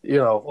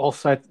 all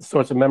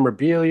sorts of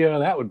memorabilia?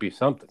 That would be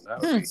something.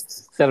 That would be,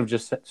 instead of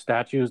just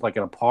statues like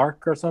in a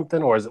park or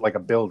something, or is it like a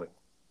building?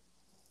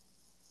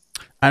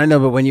 I don't know,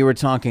 but when you were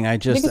talking, I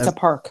think it's a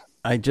park.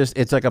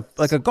 It's like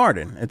a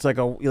garden. It's like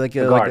a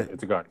garden.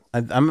 It's a garden.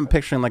 I'm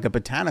picturing like a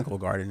botanical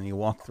garden, and you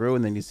walk through,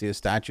 and then you see a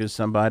statue of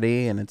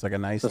somebody, and it's like a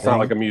nice. So it's not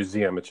like a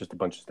museum. It's just a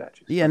bunch of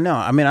statues. Yeah, no.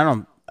 I mean, I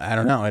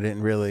don't know. I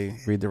didn't really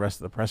read the rest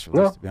of the press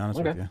release, to be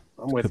honest with you.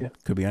 I'm with you.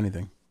 Could be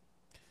anything.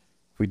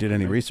 If we did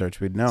any research,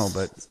 we'd know.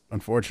 But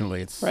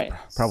unfortunately, it's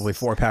probably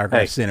 4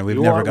 paragraphs in, and we've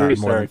never gotten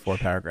more than 4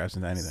 paragraphs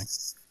into anything.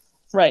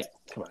 Right.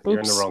 Come on, you're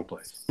in the wrong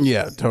place.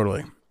 Yeah,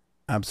 totally,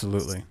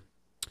 absolutely.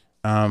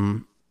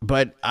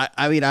 But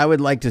I mean, I'd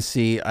like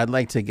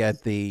to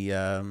get the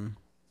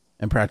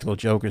Impractical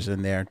Jokers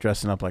in there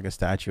dressing up like a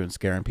statue and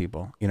scaring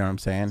people. You know what I'm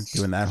saying?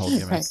 Doing that whole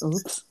gimmick. Right.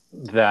 Oops.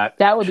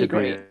 That would be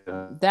great.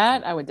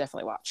 That I would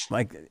definitely watch.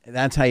 Like,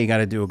 that's how you got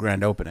to do a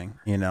grand opening.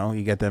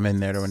 You get them in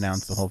there to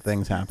announce the whole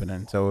thing's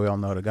happening, so we all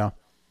know to go.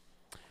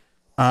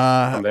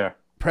 I'm there.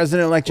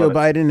 President-elect Joe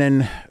Biden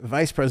and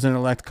Vice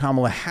President-elect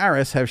Kamala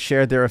Harris have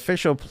shared their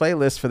official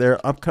playlist for their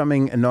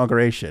upcoming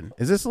inauguration.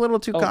 Is this a little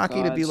too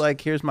cocky to be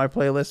like, here's my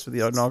playlist for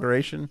the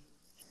inauguration?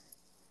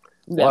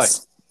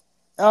 Yes.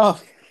 Why?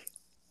 Oh.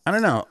 I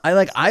don't know.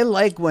 I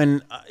like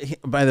when,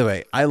 by the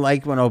way, I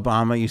liked when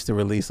Obama used to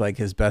release like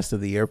his best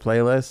of the year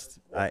playlist.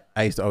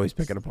 I used to always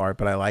pick it apart,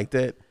 but I liked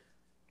it.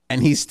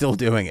 And he's still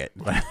doing it.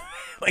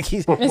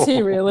 Is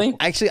he really?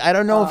 Actually, I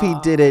don't know if he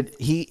did it.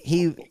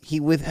 He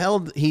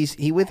withheld.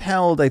 He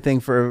withheld, I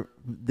think, for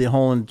the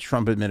whole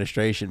Trump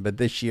administration. But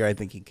this year, I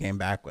think he came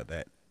back with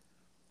it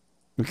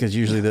because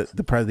usually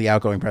the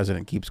outgoing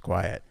president keeps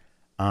quiet.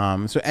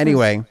 So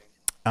anyway,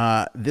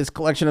 this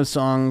collection of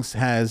songs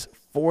has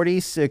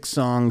 46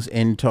 songs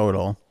in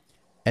total,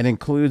 and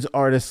includes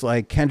artists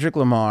like Kendrick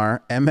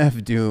Lamar,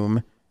 MF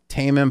Doom,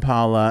 Tame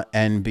Impala,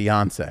 and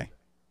Beyonce.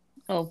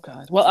 Oh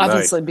God! Well,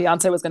 obviously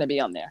Beyonce was going to be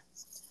on there.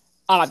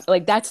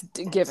 Like that's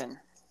given.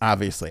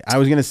 Obviously, I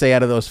was going to say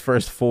out of those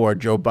first 4,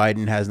 Joe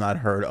Biden has not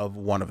heard of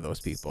one of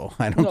those people.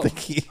 I don't think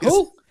he's.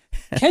 Who?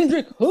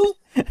 Kendrick? Who?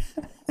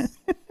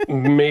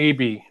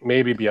 Maybe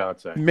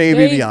Beyonce.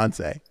 Maybe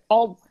Beyonce.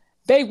 Oh,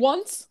 they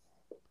once.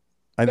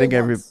 I think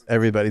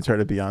everybody's heard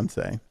of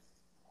Beyonce.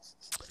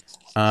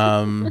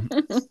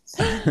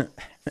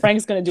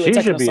 Frank's going to do a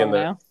techno song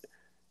now.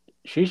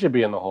 She should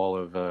be in the Hall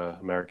of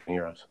American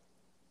Heroes.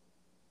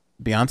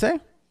 Beyonce?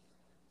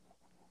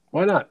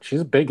 Why not?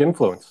 She's a big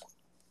influence.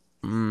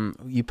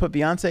 You put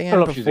Beyonce in I don't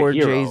know if before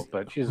she's a hero, Jay-Z.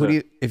 but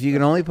If you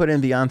can only put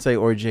in Beyonce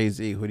or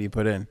Jay-Z, who do you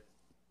put in?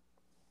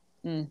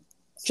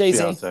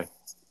 Jay-Z. Beyonce.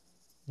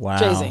 Wow.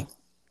 Jay-Z.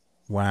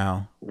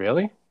 Wow.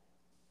 Really?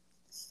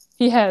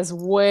 He has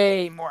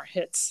way more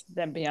hits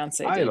than Beyonce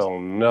did. I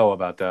don't know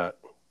about that.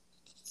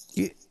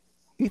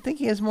 You think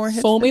he has more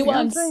hits Fool than me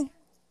Beyonce? once.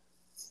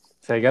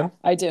 Say again?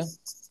 I do.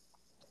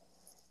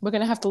 We're going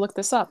to have to look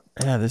this up.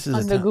 Yeah, this is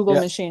on the Google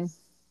machine.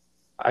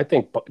 I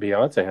think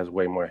Beyonce has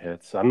way more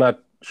hits. I'm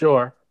not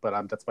sure,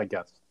 but that's my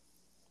guess.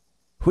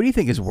 Who do you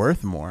think is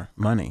worth more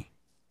money?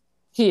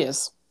 He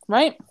is,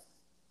 right?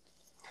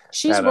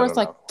 She's That I worth don't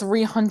like know.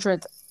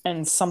 300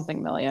 and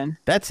something million.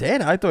 That's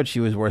it? I thought she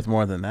was worth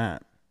more than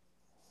that.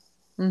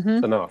 Mm-hmm.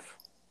 It's enough.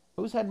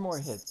 Who's had more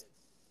hits,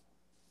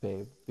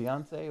 babe?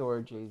 Beyonce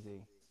or Jay-Z?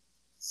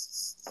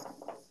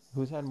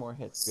 Who's had more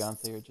hits,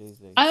 Beyonce or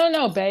Jay-Z? I don't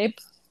know, babe.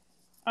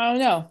 I don't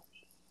know.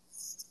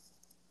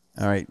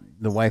 All right,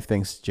 the wife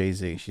thinks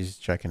Jay-Z. She's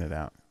checking it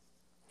out.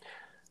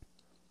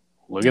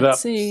 Look it up.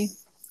 Let's see.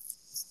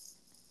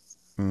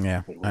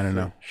 Yeah, I don't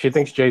know. She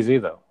thinks Jay-Z,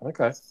 though.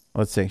 Okay.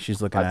 Let's see. She's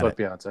looking I at thought it.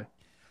 Beyonce.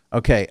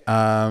 Okay,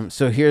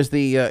 so here's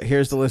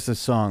the list of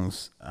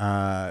songs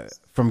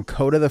from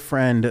Coda the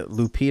Friend,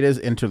 Lupita's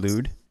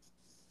Interlude.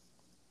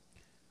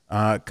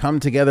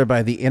 Come Together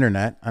by the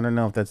Internet. I don't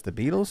know if that's the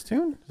Beatles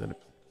tune.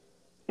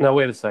 No,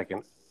 wait a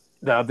second.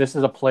 Now, this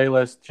is a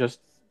playlist. Just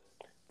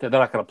they're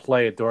not going to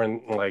play it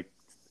during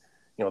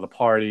the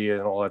party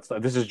and all that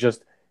stuff. This is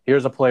just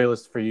here's a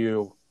playlist for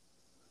you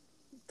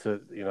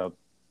to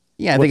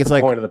Yeah, I think it's the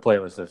like point of the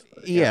playlist is.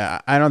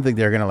 Yeah, I don't think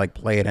they're gonna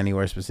play it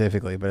anywhere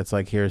specifically, but it's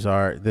like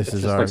this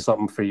is just our like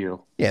something for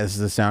you. Yeah, this is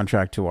the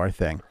soundtrack to our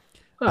thing.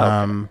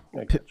 Oh,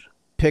 okay.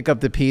 Pick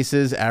up the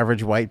pieces,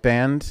 average white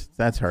band.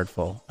 That's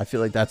hurtful. I feel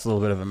like that's a little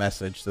bit of a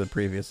message to the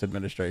previous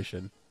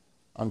administration.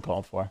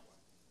 Uncalled for.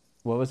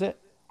 What was it?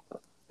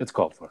 It's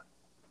called for.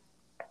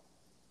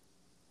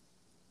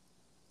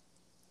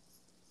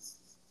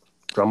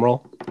 Drum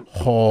roll.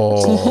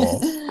 Oh.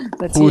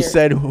 Let's Who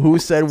hear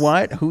it. said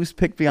what? Who's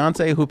picked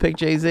Beyonce? Who picked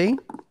Jay-Z?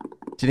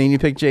 Janine, you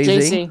picked Jay-Z?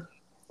 JC.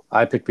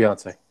 I picked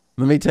Beyonce.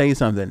 Let me tell you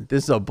something.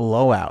 This is a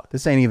blowout.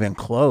 This ain't even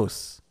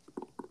close.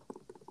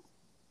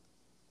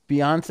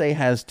 Beyonce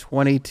has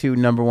 22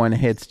 number one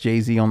hits.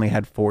 Jay-Z only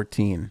had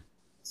 14.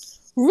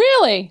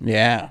 Really?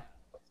 Yeah.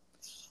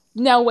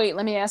 Now wait,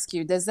 let me ask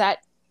you. Does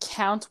that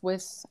count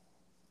with,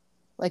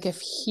 like,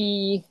 if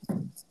he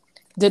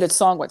did a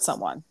song with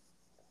someone?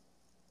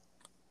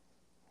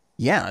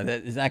 Yeah.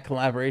 Is that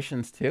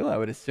collaborations too? I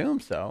would assume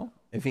so.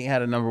 If he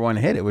had a number one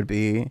hit, it would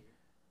be.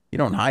 You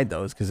don't hide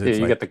those because Yeah, it's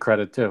you like, get the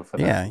credit too for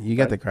that. yeah, you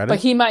get the credit. But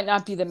he might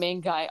not be the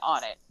main guy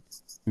on it.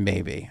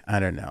 Maybe. I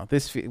don't know.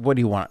 What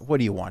do you want? What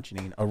do you want,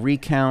 Janine? A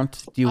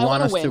recount? Do you I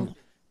want wanna us to? win.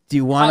 Do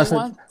you want I us to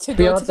want to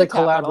go to Beyonce the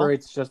Capitol.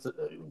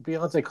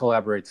 Beyonce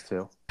collaborates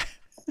too.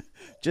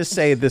 just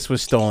say this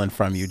was stolen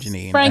from you,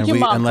 Janine, Frank, and your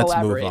mom and let's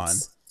move on.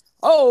 collaborates.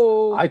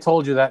 Oh, I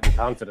told you that in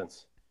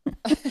confidence.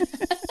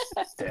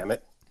 Damn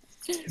it.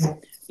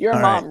 your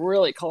All mom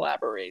really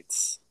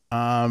collaborates.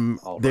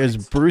 There's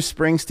right. Bruce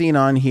Springsteen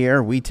on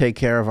here. We take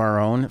care of our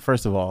own.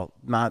 First of all,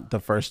 not the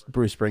first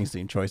Bruce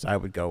Springsteen choice I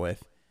would go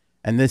with.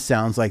 And this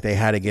sounds like they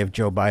had to give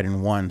Joe Biden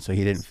one so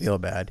he didn't feel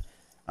bad.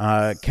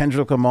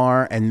 Kendrick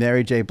Lamar and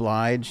Mary J.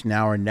 Blige,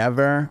 Now or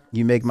Never.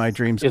 You Make My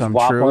Dreams Is Come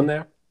WAP True. on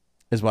there?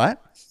 Is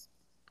what?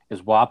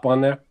 Is WAP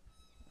on there?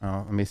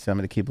 Oh, let me see. I'm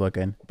going to keep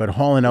looking. But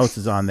Hall & Oates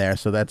is on there,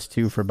 so that's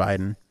 2 for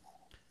Biden.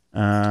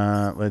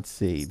 Let's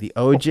see. The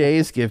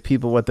OJs, Give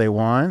People What They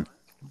Want.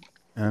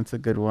 That's a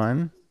good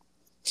one.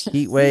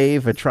 Heat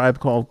Wave, A Tribe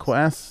Called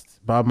Quest.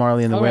 Bob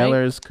Marley and the All right.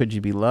 Wailers, Could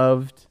You Be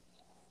Loved.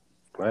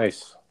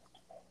 Nice.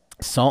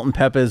 Salt and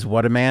Pepper's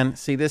What a Man.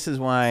 See, this is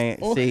why.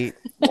 See,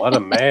 What a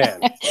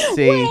man.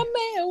 see. What a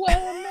man, what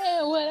a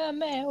man, what a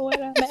man, what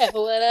a man,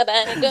 what a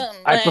man, good man.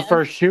 I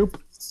prefer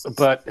Shoop,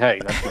 but hey,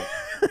 that's me.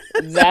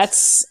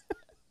 That's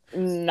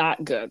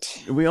not good.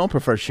 We all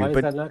prefer Why Shoot, is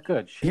but that not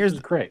good? Shoop here's- is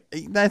great.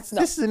 this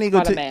is an ego.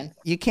 What a Man.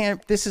 You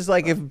can't. This is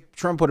like if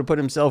Trump would have put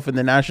himself in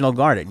the National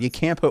Guard. You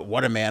can't put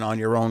What a Man on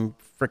your own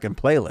freaking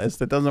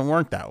playlist. It doesn't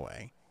work that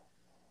way.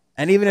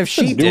 And even if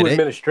she New did it,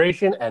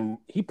 administration, and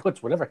he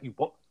puts whatever he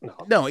wants.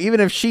 no, even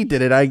if she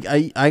did it, I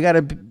gotta,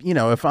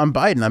 if I'm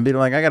Biden, I'd be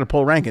like, I gotta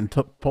pull rank and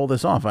pull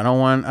this off. I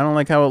don't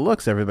like how it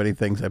looks. Everybody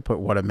thinks I put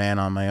What a Man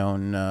on my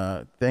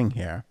own thing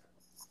here.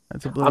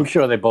 That's a blue. I'm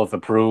sure they both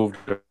approved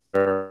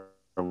or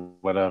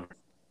whatever.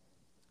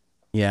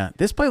 Yeah,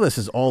 this playlist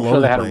is all I'm over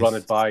sure the they had to place. run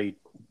it by.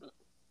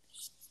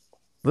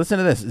 Listen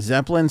to this: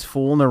 Zeppelin's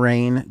 "Fool in the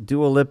Rain,"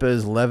 Dua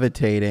Lipa's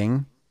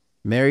 "Levitating,"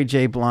 Mary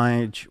J.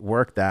 Blige,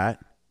 "Work That,"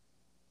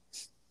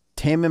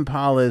 Tame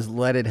Impala's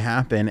 "Let It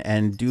Happen,"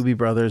 and Doobie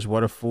Brothers'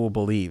 "What a Fool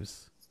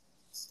Believes."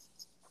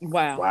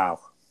 Wow. Wow.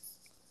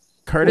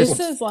 Curtis This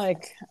is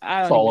like,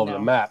 I It's don't all even over know.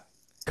 the map.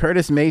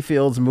 Curtis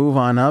Mayfield's "Move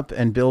On Up"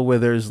 and Bill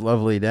Withers'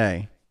 "Lovely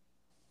Day."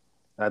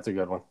 That's a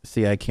good one.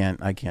 See, I can't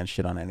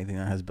shit on anything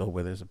that has Bill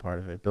Withers a part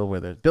of it. Bill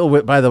Withers.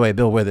 By the way,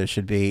 Bill Withers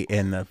should be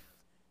in the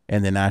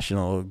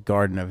National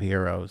Garden of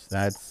Heroes.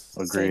 That's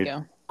There Agreed. you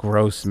go.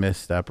 gross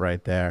misstep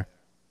right there.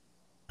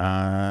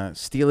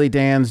 Steely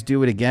Dan's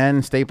 "Do It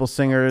Again," Staple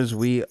Singers,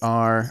 We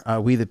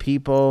the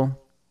People,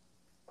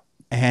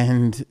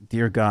 and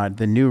dear God,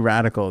 the New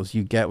Radicals,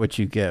 "You Get What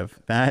You Give."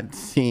 That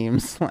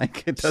seems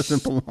like it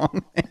doesn't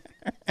belong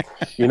there.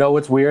 You know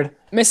what's weird?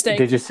 Mistake.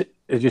 Did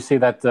you see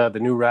that the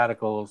New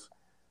Radicals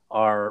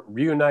are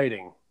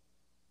reuniting?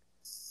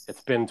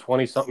 It's been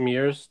 20-something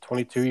years,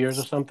 22 years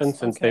or something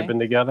since Okay. they've been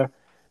together.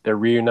 They're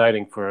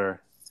reuniting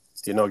for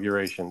the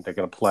inauguration. They're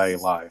going to play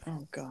live.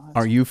 Oh God.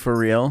 Are you for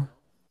real?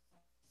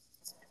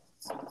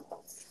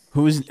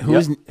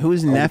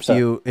 Whose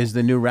nephew is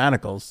the New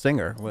Radicals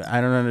singer?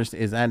 I don't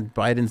understand. Is that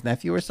Biden's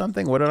nephew or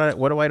something? What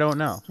do I don't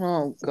know?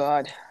 Oh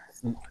God.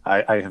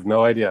 I have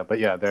no idea, but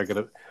yeah, they're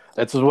gonna.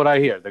 That's what I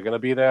hear. They're gonna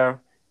be there.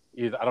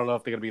 I don't know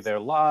if they're gonna be there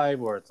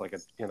live or it's like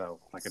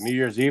a New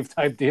Year's Eve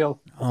type deal.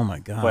 Oh my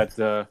God!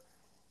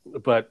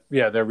 But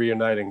yeah, they're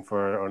reuniting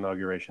for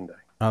inauguration day.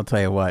 I'll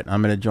tell you what.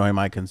 I'm going to join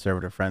my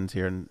conservative friends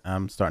here, and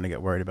I'm starting to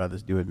get worried about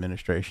this new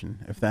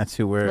administration. If that's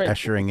who we're Right.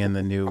 ushering in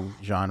the new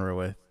genre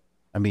with,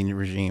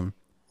 regime,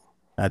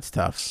 that's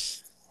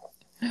tough.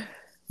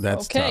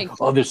 That's Okay. tough.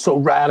 Oh, they're so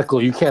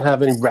radical. You can't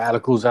have any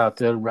radicals out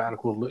there.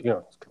 Radical,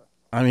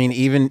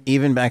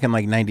 Even back in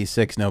like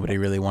 '96, nobody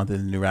really wanted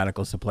the New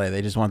Radicals to play.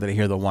 They just wanted to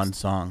hear the one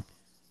song.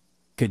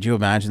 Could you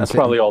imagine? That's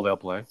probably all they'll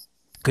play.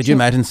 Could you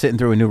imagine sitting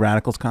through a New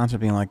Radicals concert,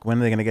 being like, "When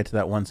are they going to get to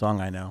that one song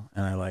I know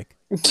and I like?"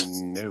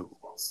 No,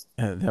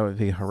 That would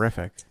be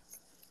horrific.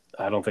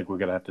 I don't think we're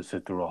gonna have to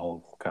sit through a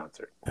whole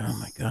concert. Oh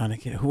my God! I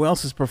can't. Who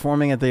else is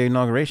performing at the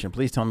inauguration?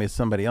 Please tell me it's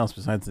somebody else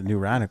besides the New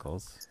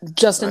Radicals.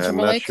 Justin I'm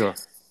not Timberlake. sure.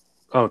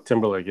 Oh,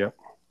 Timberlake, yeah.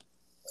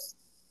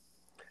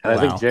 And I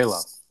Wow. think J-Lo.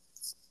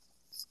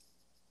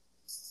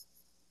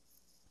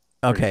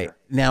 Okay, sure.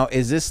 now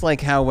is this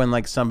like how when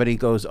like somebody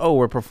goes, "Oh,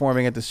 we're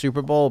performing at the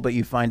Super Bowl," but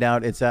you find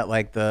out it's at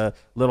like the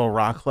Little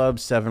Rock Club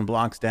 7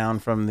 blocks down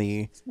from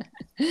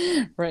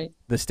Right.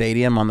 the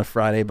stadium on the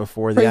Friday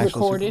before the actual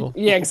Super Pre-recorded. Bowl?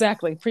 Yeah,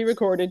 exactly.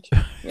 Pre-recorded.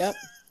 Yep.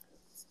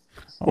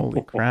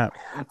 Holy crap!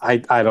 I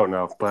don't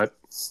know, but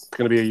it's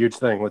going to be a huge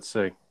thing. Let's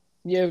see.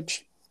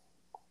 Huge.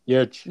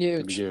 Huge. Huge.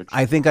 It'll be huge.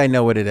 I think I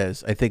know what it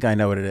is.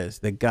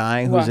 The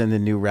guy who's What? in the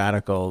New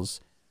Radicals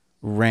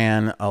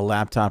ran a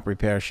laptop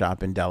repair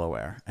shop in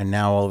Delaware, and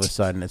now all of a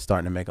sudden it's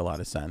starting to make a lot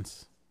of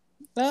sense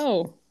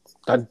Oh.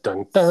 Dun,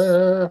 dun,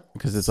 dun.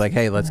 because it's like,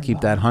 hey, let's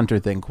keep that Hunter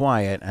thing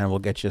quiet, and we'll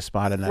get you a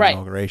spot in that Right.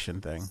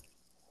 inauguration thing.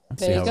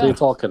 Let's There see you how go. See,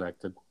 it's all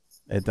connected.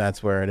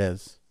 that's where it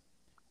is.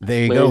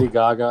 There you Lady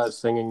go. Gaga is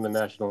singing the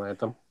national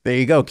anthem. There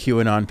you go.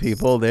 QAnon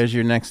people. There's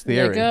your next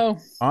There theory. you go.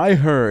 I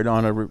heard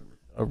on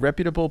a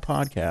reputable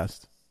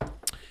podcast.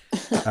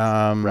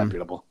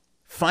 Reputable.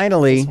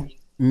 Finally,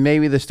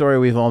 maybe the story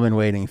we've all been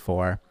waiting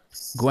for.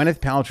 Gwyneth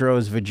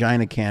Paltrow's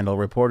vagina candle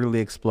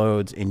reportedly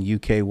explodes in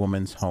UK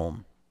woman's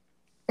home.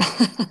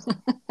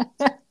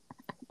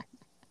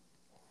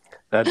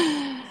 That,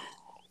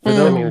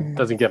 I mean, it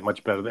doesn't get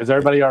much better. Is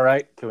everybody all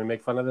right? Can we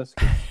make fun of this?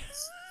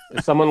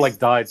 If someone like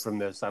died from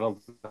this, I don't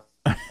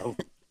know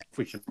if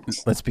we should.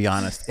 Let's be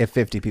honest. If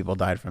 50 people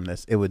died from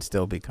this, it would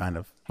still be kind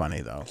of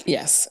funny, though.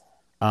 Yes.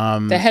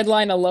 The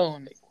headline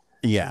alone.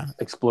 Yeah.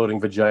 Exploding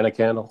vagina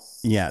candle.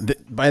 Yeah.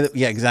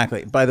 Yeah,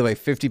 exactly. By the way,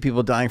 50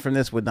 people dying from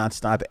this would not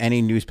stop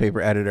any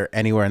newspaper editor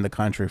anywhere in the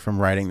country from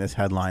writing this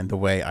headline the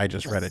way I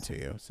just read it to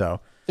you.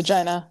 So,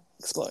 Vagina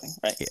exploding.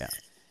 Right. yeah.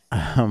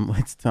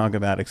 Let's talk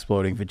about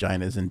exploding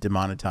vaginas and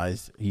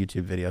demonetized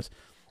YouTube videos.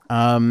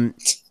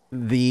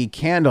 The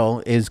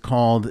candle is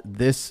called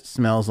 "This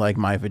Smells Like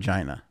My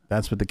Vagina."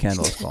 That's what the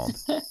candle is called.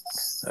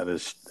 That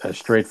is as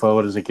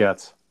straightforward as it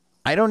gets.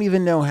 I don't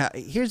even know how.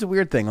 Here's a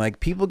weird thing: like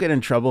people get in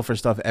trouble for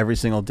stuff every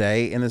single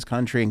day in this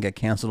country and get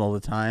canceled all the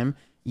time.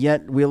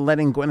 Yet we're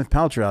letting Gwyneth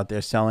Paltrow out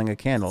there selling a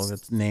candle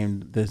that's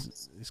named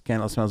 "This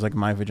candle smells like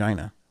my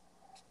vagina."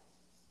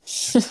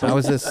 How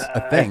is this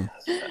a thing?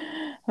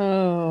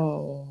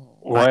 Oh.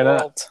 Why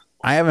not?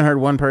 I haven't heard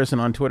one person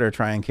on Twitter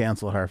try and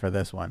cancel her for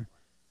this one.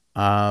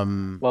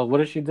 Well,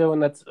 what is she doing?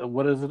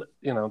 What is it?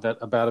 That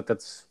about it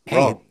that's Hey,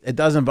 wrong? it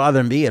doesn't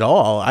bother me at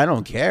all. I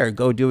don't care.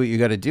 Go do what you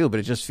got to do. But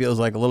it just feels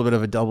like a little bit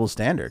of a double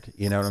standard.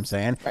 You know what I'm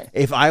saying? Right.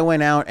 If I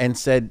went out and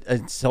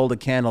sold a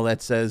candle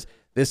that says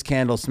this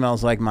candle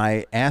smells like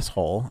my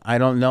asshole, I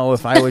don't know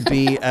if I would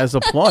be as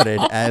applauded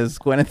as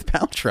Gwyneth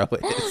Paltrow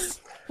is.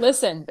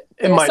 Listen.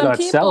 It might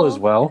not sell as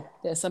well.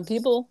 There's some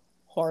people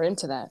who are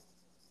into that.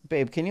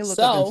 Babe, can you look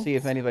up and So- see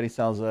if anybody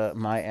sells a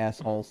my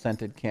asshole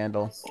scented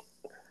candle?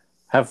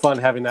 Have fun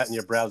having that in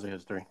your browser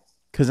history.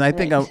 Because I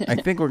think I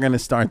think we're gonna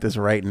start this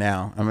right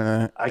now.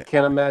 I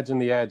can't imagine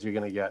the ads you're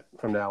going to get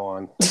from now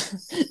on.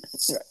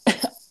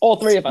 All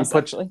three of us,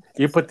 actually.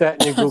 You put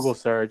that in your Google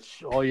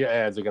search, all your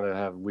ads are going to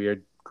have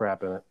weird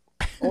crap in it.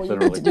 All you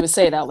need to do is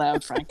say it out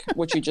loud, Frank,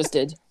 which you just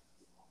did.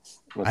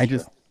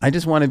 That's I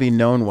just want to be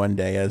known one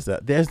day as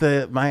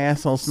my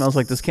asshole smells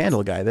like this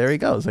candle guy. There he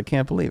goes. I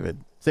can't believe it.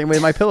 Same way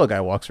my pillow guy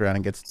walks around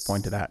and gets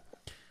pointed at.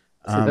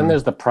 See, then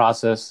there's the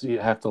process. You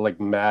have to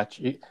match.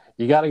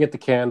 You got to get the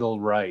candle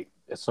right.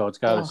 So it's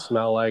got to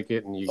smell like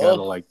it, and you got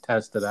to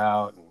test it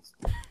out.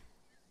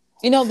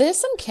 There's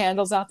some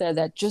candles out there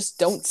that just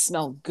don't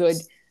smell good,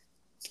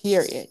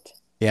 period.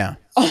 Yeah.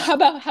 Oh, how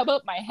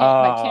about my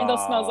my candle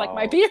smells like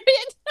my period?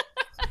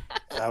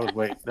 I was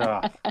waiting.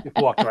 You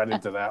walked right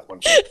into that one.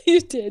 You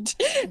did.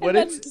 What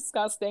That's did-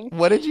 disgusting.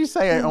 What did you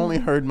say? I only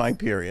heard my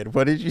period.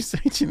 What did you say,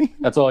 Janine?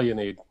 That's all you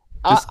need.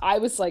 I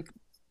was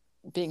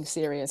being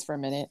serious for a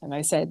minute, and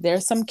I said,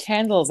 there's some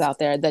candles out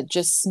there that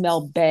just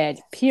smell bad,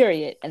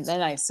 period. And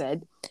then I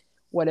said,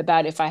 what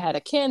about if I had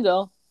a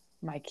candle,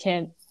 my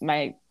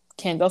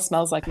candle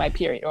smells like my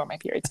period, or my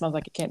period smells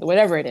like a candle,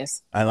 whatever it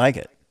is. I like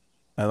it.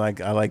 I like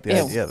the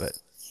Ew. idea of it.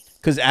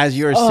 Because as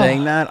you were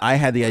saying that, I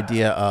had the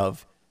idea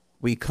of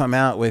we come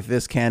out with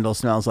this candle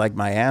smells like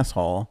my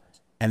asshole,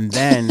 and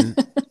then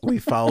we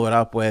follow it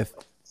up with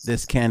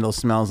this candle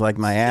smells like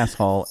my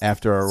asshole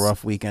after a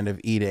rough weekend of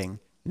eating,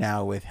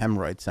 now with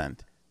hemorrhoid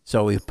scent.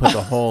 So we put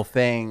the whole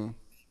thing,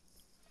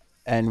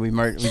 and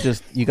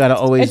you got to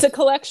always, It's a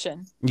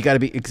collection. you got to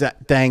be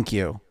exact. Thank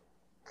you.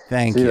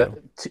 See,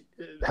 you.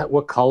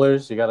 what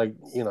colors? You got to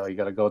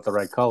go with the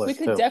right colors We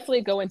could too.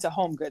 definitely go into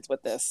Home Goods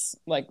with this.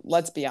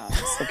 Let's be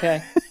honest,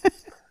 okay?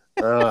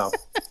 I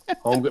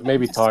don't know.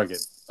 Maybe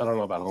Target. I don't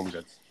know about Home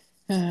Goods.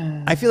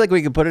 I feel like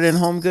we could put it in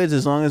Home Goods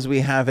as long as we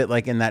have it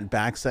in that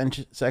back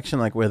section,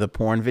 where the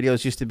porn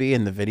videos used to be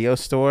in the video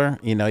store.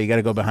 You got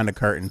to go behind a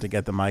curtain to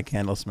get the my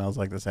candle smells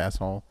like this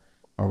asshole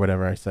or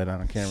whatever I said.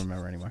 I can't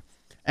remember anymore.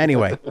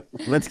 Anyway,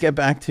 let's get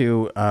back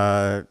to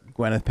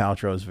Gwyneth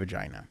Paltrow's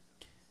vagina.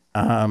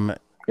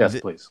 Yes,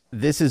 please.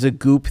 This is a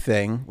goop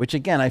thing, which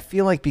again, I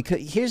feel like,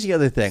 because here's the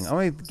other thing. I'm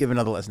going to give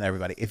another lesson to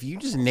everybody. If you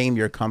just name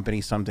your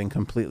company something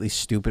completely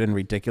stupid and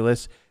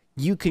ridiculous,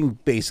 you can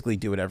basically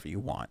do whatever you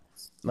want.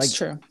 It's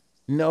true.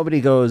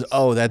 Nobody goes,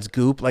 oh, that's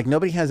Goop. Like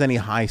nobody has any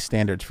high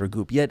standards for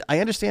Goop. Yet I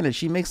understand that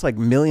she makes like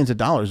millions of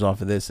dollars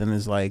off of this and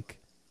is like,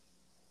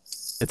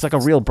 it's like a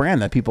real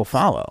brand that people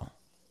follow,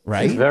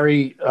 right? It's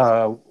very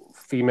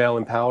female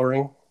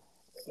empowering,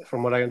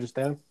 from what I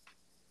understand.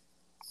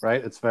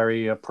 Right? It's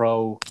very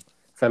pro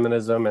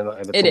feminism, and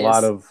it's It a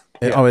lot is. of.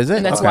 Oh, is it?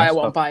 And that's Okay. why I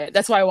won't buy it.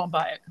 That's why I won't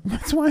buy it.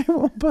 That's why I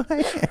won't buy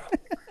it.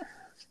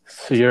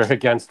 So you're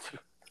against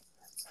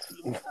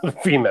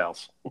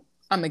females.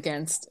 I'm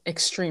against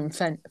extreme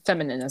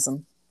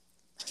feminism.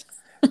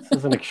 This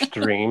isn't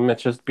extreme.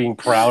 It's just being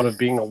proud of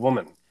being a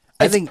woman.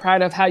 I It's think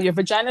proud of how your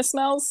vagina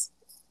smells.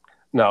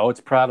 No,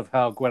 it's proud of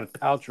how Gwyneth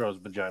Paltrow's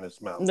vagina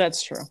smells.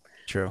 That's true.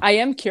 true. I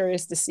am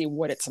curious to see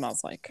what it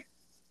smells like.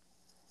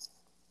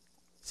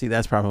 See,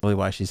 that's probably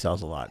why she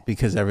sells a lot,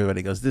 because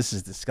everybody goes, "This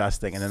is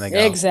disgusting," and then they go,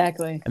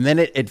 Exactly. and then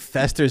it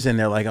festers in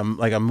there like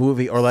a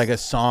movie or like a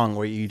song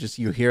where you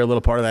hear a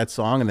little part of that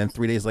song, and then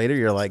 3 days later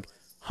you're like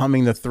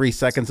humming the 3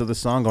 seconds of the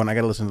song, going, "I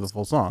got to listen to the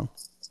full song."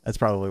 That's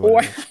probably what. Or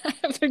It is. I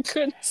have a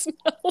good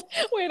smell.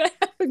 Wait, I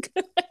have a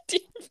good idea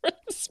for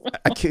the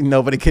smell.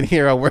 Nobody can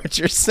hear a word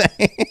you're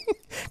saying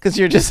because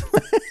you're just.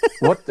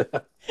 What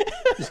the?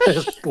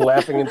 Just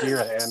laughing into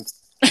your hand.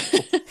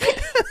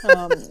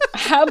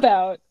 How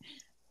about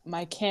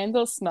my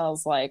candle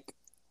smells like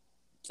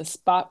the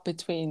spot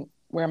between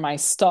where my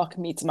stalk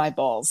meets my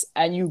balls,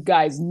 and you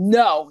guys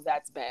know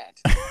that's bad.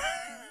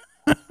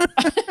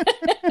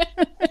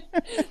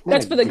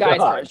 That's for the guys'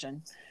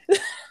 version.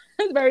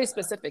 It's very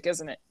specific,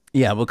 isn't it?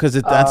 Yeah, because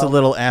that's a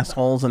little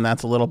assholes and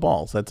that's a little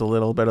balls. That's a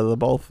little bit of the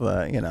both.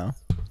 A Gonna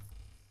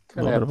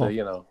little have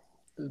bit of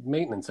to,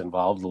 maintenance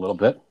involved a little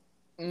bit.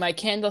 My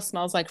candle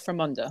smells like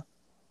Fremunda.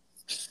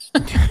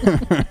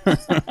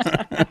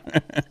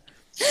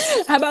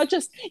 How about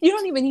just, you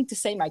don't even need to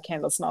say my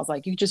candle smells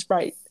like, you just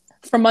write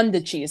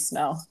Fremunda cheese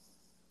smell.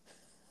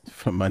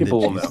 from Monday.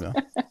 People will Tuesday.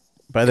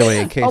 By the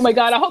way, in case Oh my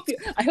God,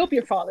 I hope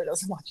your father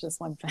doesn't watch this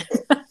one.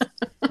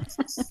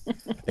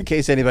 in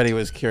case anybody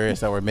was curious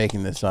that we're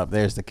making this up,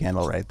 there's the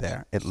candle right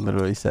there. It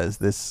literally says,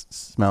 "This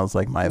smells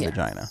like my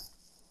vagina."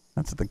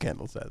 That's what the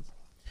candle says.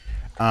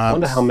 I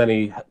wonder how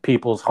many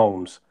people's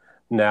homes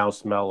now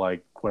smell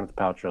like Gwyneth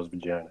Paltrow's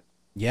vagina.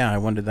 Yeah, I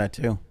wondered that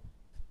too.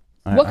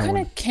 What kind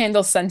of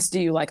candle scents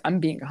do you like? I'm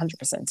being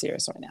 100%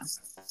 serious right now.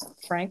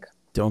 Frank?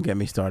 Don't get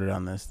me started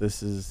on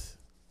this.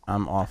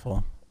 I'm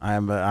awful.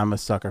 I'm a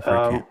sucker for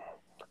candles.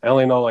 I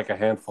only know like a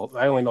handful.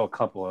 I only know a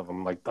couple of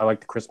them. Like I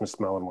like the Christmas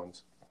smelling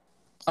ones.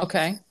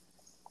 Okay.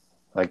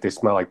 Like they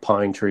smell like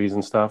pine trees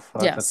and stuff.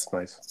 Yes. That's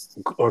nice.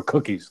 Or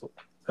cookies.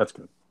 That's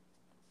good.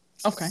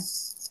 Okay.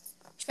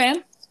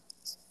 Fan?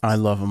 I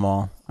love them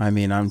all. I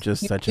mean, I'm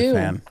just such a do.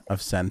 fan of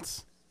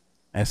scents.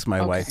 Ask my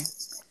Okay. wife.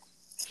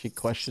 She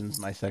questions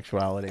my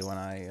sexuality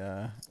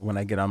when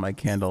I get on my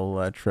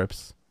candle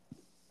trips.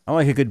 I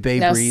like a good Bay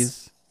Now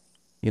Breeze.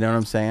 You know what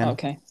I'm saying?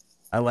 Okay.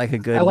 I like a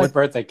good. I like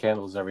birthday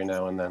candles every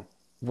now and then.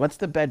 What's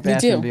the Bed Me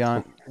Bath too. and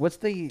Beyond? What's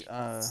the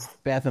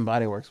Bath and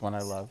Body Works one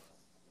I love?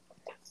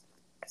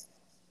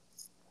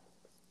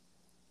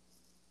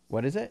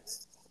 What is it?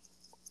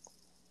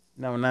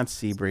 No, not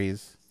Sea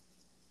Breeze.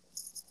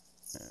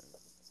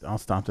 I'll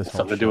stop this.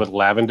 Something to do with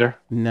lavender,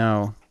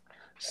 No,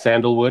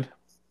 sandalwood.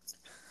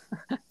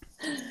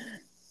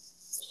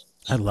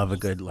 I love a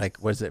good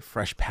what is it?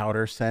 Fresh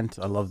powder scent.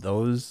 I love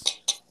those.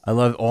 I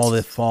love all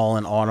the fall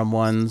and autumn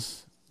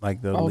ones,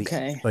 like the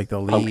Okay. like the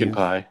leaves. Pumpkin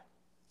pie.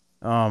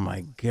 Oh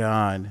my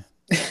god.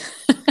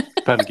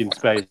 Pumpkin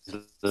spice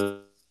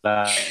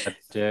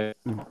latte.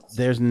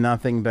 There's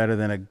nothing better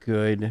than a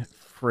good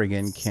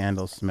friggin'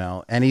 candle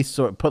smell. Any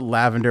sort, put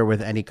lavender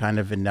with any kind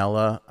of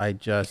vanilla. I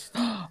just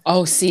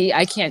Oh, see,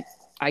 I can't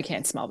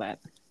smell that.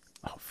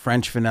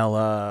 French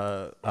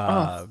vanilla,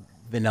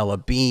 vanilla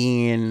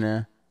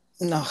bean.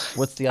 No.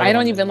 What's the other I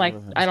don't one? even like,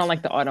 I don't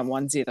like the autumn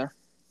ones either.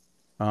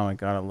 Oh my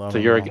god, I love So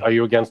them all. are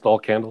you against all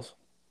candles?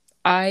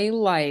 I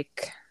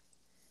like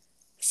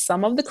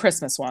some of the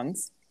Christmas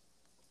ones.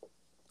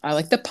 I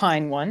like the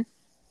pine one.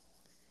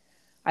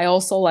 I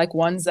also like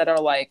ones that are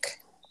like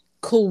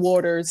cool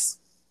waters,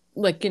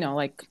 like,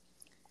 like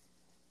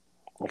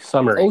Like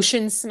summery.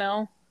 ocean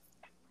smell.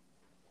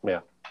 Yeah.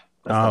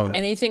 Oh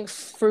Anything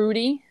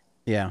fruity.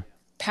 yeah.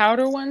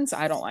 Powder ones,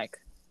 I don't like.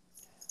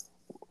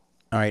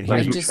 All right, Not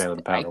a here's huge fan of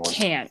the powder ones.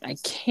 I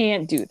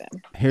can't do them.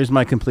 here's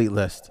my complete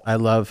list. I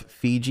love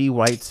Fiji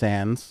White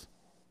Sands,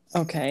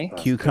 Okay.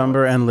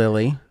 Cucumber and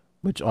Lily,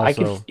 which I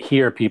also can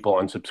hear people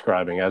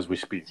unsubscribing as we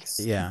speak.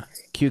 yeah,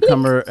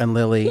 Cucumber and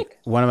Lily,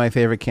 one of my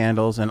favorite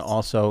candles, and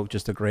also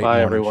just a great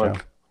Bye, morning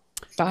everyone.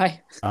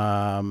 Bye.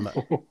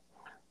 show.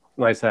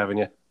 Nice having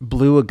you.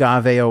 Blue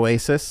Agave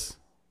Oasis,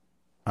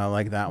 I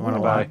like that one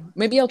a lot. Bye.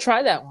 Maybe I'll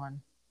try that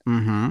one.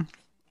 Mm-hmm.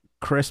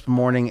 Crisp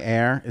Morning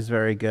Air is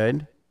very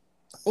good.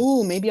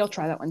 Ooh, maybe I'll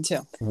try that one too.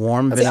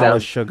 Warm That Vanilla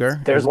sounds-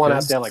 Sugar. There's is one good.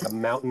 out there like a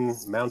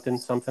mountain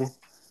something.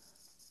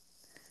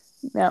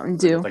 Mountain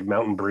Dew. Like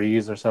Mountain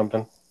Breeze or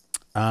something.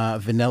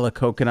 Vanilla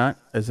Coconut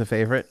is a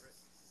favorite.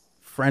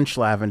 French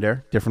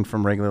Lavender, different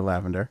from regular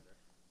lavender,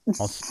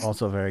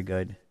 also very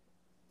good.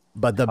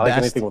 But the I like best,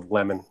 anything with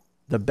lemon.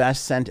 the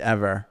best scent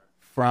ever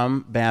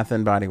from Bath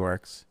and Body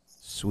Works,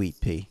 Sweet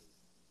Pea.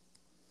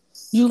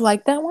 You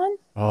like that one?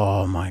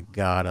 Oh my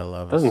God, I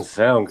love it. Doesn't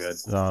sound good.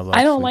 Oh, I, love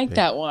I don't Sweet like Pea.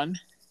 that one.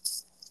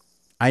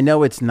 I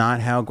know it's not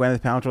how Gwyneth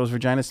Paltrow's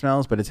vagina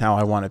smells, but it's how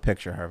I want to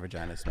picture her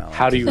vagina smelling.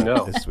 How do you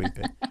know? This Sweet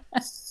Pea.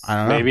 I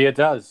don't know. Maybe it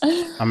does.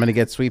 I'm going to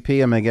get Sweet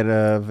Pea. I'm going to get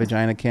a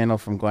vagina candle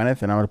from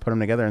Gwyneth, and I'm going to put them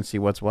together and see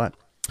what's what.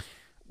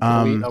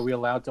 Are we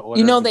allowed to order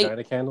You know,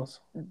 vagina candles?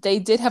 They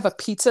did have a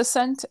pizza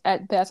scent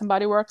at Bath and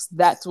Body Works.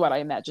 That's what I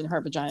imagine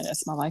her vagina to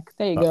smell like.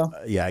 There you go.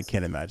 Yeah, I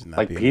can't imagine that.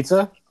 Like being,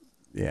 pizza?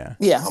 Yeah.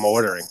 Yeah. I'm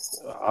ordering.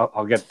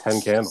 I'll get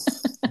 10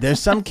 candles. There's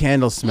some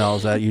candle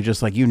smells that you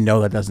just like,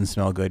 that doesn't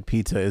smell good.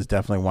 Pizza is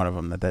definitely one of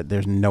them. That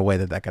there's no way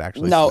that could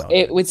actually No, smell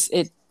it good. was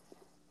it.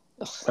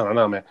 I don't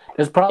know, man.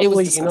 There's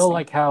probably, disgusting.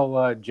 like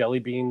how jelly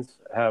beans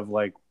have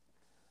like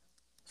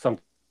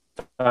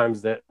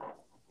sometimes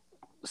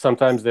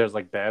there's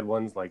like bad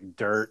ones like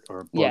dirt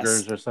or boogers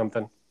Yes. or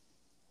something.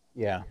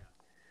 Yeah,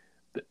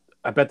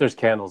 I bet there's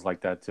candles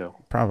like that too.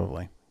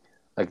 probably.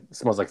 Like it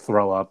smells like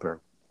throw up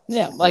or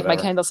Yeah, like my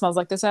Whatever. candle smells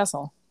like this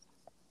asshole.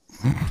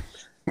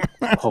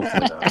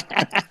 hopefully not.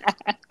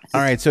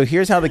 All right, so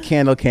here's how the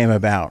candle came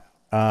about.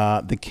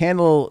 The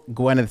candle,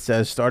 Gwyneth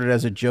says, started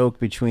as a joke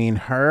between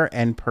her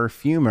and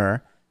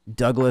perfumer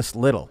Douglas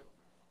Little.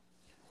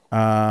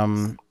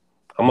 I'm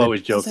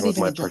always that joking with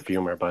even my a joke?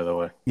 perfumer, by the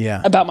way.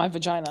 Yeah, About my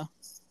vagina.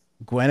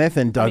 Gwyneth and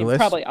I mean, Douglas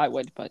probably I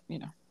would, but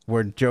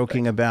were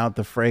joking about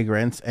the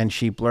fragrance, and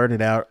she blurted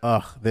out,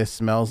 "Ugh, this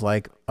smells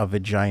like a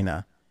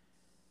vagina,"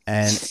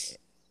 and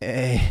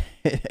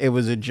it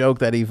was a joke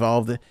that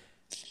evolved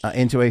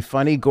into a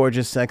funny,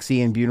 gorgeous,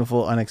 sexy, and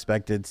beautiful,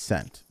 unexpected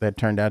scent that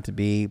turned out to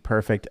be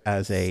perfect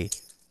as a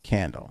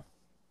candle.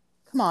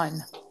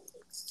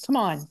 come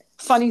on,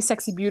 funny,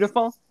 sexy,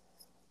 beautiful.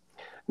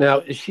 Now,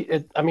 is she?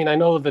 I mean, I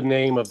know the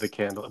name of the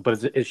candle,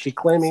 but is she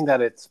claiming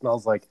that it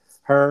smells like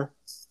her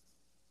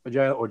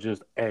vagina or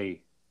just a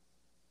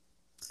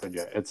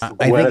vagina? It's I think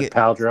Gwyneth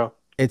Paltrow.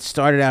 It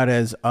started out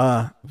as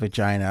a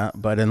vagina,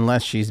 but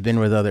unless she's been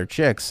with other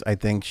chicks, I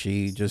think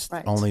she just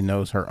Right. only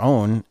knows her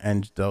own,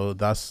 and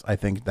thus I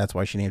think that's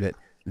why she named it.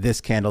 This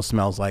candle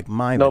smells like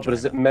my No, vagina. but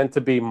is it meant to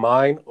be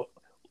mine?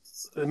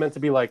 Is it meant to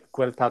be like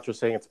Gwyneth Paltrow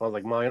saying it smells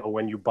like mine, or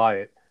when you buy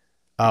it,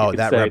 Oh, you could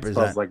that say it represents.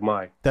 smells like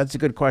mine? That's a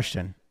good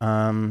question.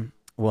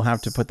 We'll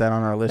have to put that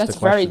on our list That's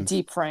of very questions.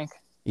 deep, Frank.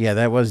 Yeah,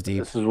 that was deep.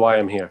 This is why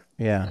I'm here,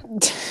 Yeah.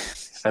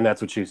 and that's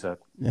what she said.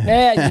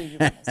 Yeah, you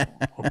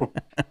asshole.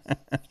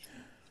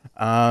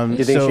 Do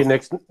you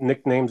think she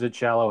nicknames it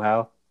Shallow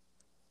Hal?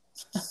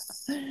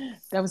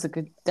 That was a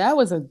good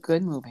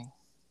movie.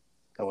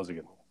 That was a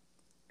good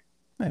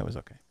one. It was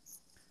okay.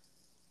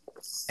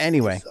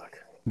 Anyway, Suck.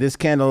 this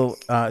candle.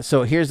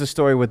 So here's the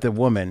story with the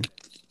woman.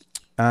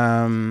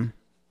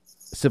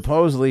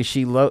 Supposedly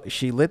she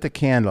lit the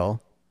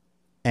candle,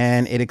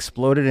 and it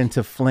exploded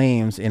into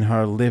flames in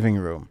her living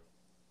room.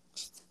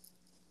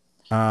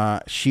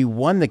 She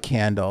won the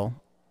candle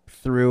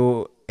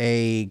through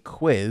a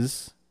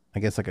quiz, I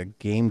guess like a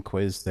game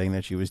quiz thing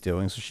that she was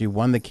doing. So she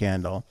won the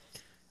candle.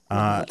 I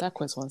don't know what that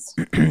quiz was.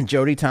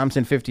 Jody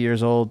Thompson, 50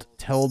 years old,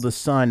 told The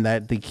Sun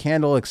that the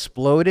candle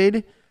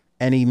exploded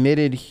and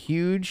emitted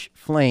huge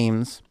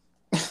flames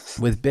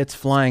with bits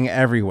flying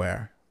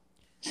everywhere.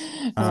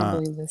 I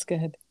don't believe this. Go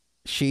ahead.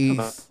 She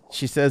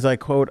says, I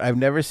quote, "I've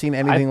never seen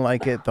anything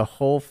like it. The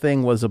whole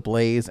thing was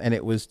ablaze and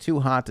it was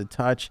too hot to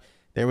touch.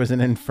 There was an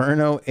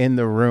inferno in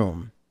the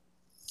room."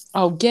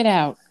 Oh, get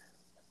out.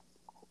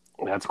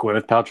 That's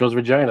Gwyneth Paltrow's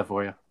vagina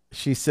for you.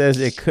 She says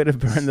it could have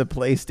burned the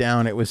place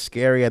down. It was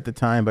scary at the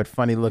time, but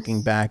funny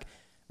looking back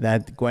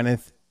that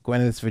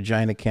Gwyneth's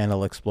vagina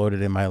candle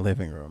exploded in my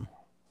living room.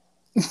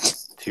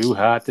 Too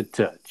hot to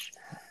touch.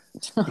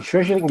 You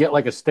sure she didn't get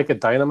like a stick of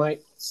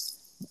dynamite?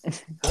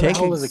 How the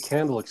hell does a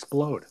candle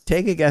explode?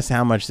 Take a guess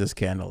how much this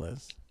candle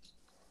is.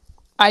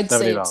 I'd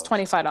say it's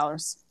 $70.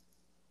 $25.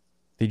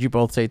 Did you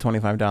both say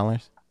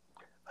 $25?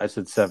 I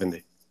said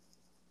 70.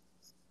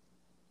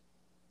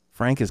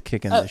 Frank is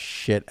kicking the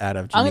shit out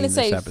of Janine I'm going to this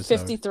say episode.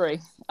 53.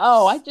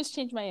 Oh, I just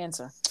changed my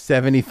answer.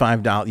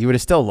 $75. You would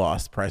have still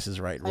lost. Price is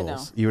Right I know.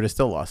 rules. You would have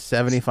still lost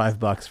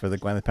 $75 for the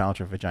Gwyneth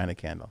Paltrow vagina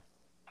candle.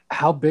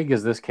 How big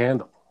is this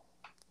candle?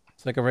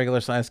 It's like a regular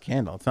sized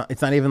candle.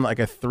 It's not even like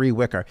a 3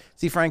 wicker.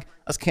 See, Frank,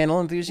 us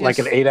candle enthusiasts. Like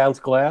an 8-ounce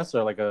glass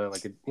or like a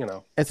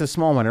It's a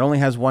small one. It only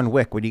has 1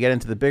 wick. When you get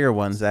into the bigger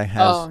ones, that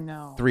has Oh,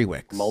 no. 3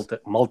 wicks.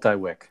 multi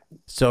wick.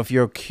 So if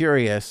you're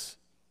curious,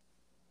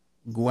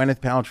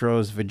 Gwyneth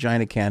Paltrow's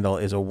vagina candle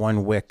is a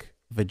 1 wick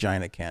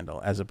vagina candle,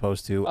 as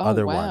opposed to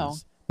other wow.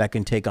 ones that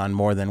can take on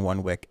more than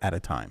 1 wick at a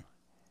time.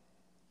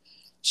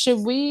 Should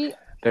we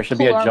There should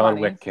be Pull a our John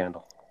money. Wick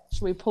candle.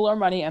 pull our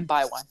money and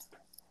buy one?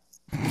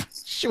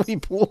 Should we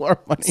pool our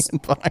money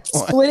and buy one?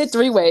 Split it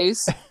 3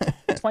 ways.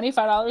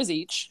 $25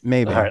 each.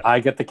 Maybe. All right,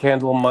 I get the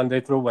candle Monday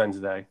through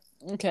Wednesday.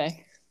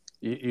 Okay.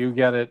 You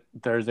get it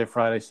Thursday,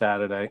 Friday,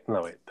 Saturday.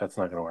 No, wait, that's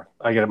not going to work.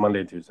 I get it Monday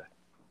and Tuesday.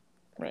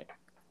 Right.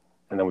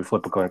 And then we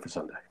flip a coin for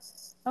Sunday.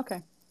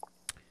 Okay.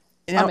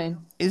 Now, I'm in.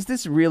 is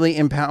this really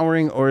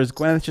empowering, or is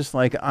Gwyneth just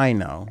like, I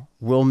know,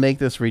 we'll make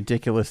this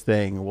ridiculous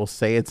thing, we'll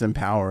say it's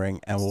empowering,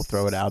 and we'll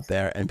throw it out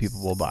there, and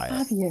people will buy it?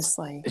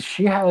 Obviously.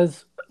 She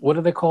has, what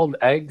are they called?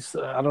 Eggs?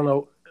 I don't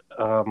know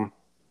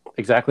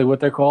exactly what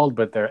they're called,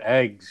 but they're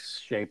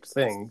egg-shaped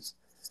things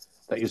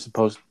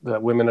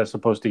that women are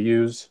supposed to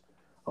use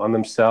on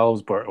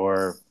themselves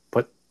or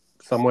put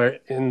somewhere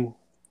in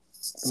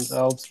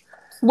themselves.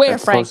 Where,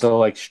 It's Frank? supposed to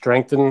like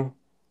strengthen.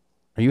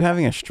 Are you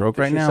having a stroke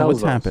right She now? sells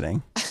What's those.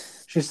 happening?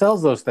 She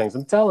sells those things.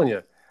 I'm telling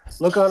you.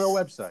 Look on her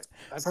website.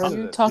 I've heard Are of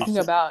you this. talking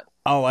about?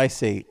 Oh, I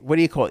see. What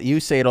do you call it? You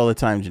say it all the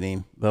time,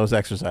 Janine. Those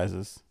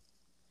exercises.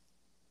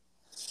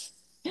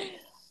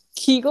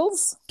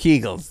 Kegels?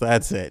 Kegels.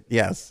 That's it.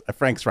 Yes.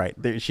 Frank's right.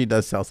 She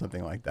does sell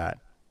something like that.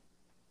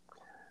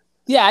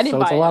 Yeah, I didn't So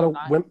buy it's a it. lot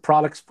of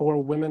products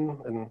for women,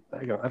 and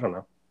I don't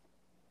know.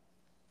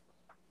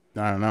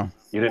 I don't know.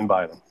 You didn't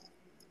buy them.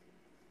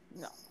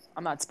 No,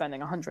 I'm not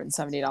spending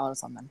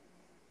 $170 on them.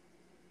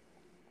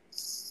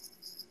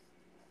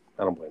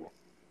 I don't blame you.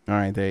 All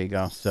right, there you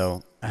go.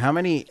 So how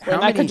many?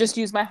 I could just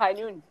use my high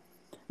noon.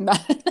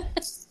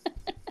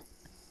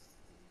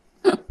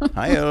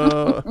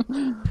 Hi-yo.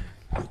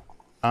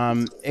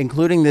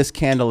 Including this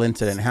candle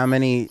incident, how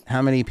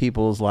many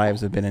people's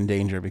lives have been in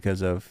danger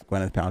because of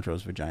Gwyneth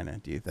Paltrow's vagina?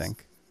 Do you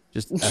think?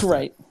 Just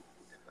Right.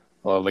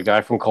 Well, the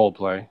guy from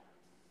Coldplay,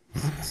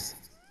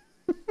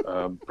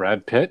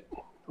 Brad Pitt,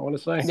 I want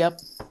to say, Yep.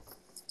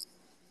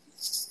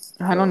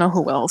 I don't know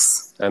who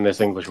else. and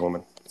this English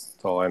woman. That's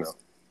all I know.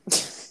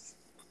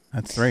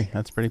 That's three.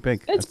 That's pretty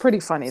big. It's pretty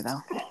funny though.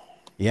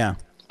 Yeah.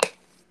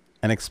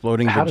 An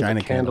exploding How does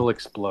vagina a candle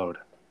explode?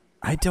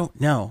 I don't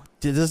know.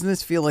 Doesn't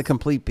this feel like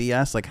complete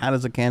BS? Like, how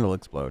does a candle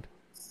explode?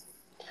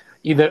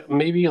 Either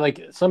maybe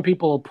like some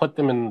people put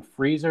them in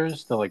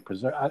freezers to like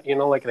preserve,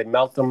 like they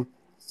melt them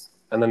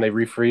and then they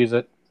refreeze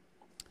it.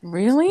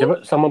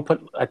 Really? Someone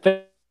put, I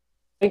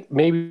think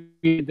maybe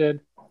he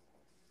did,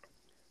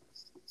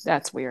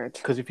 That's weird.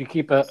 because if you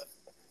keep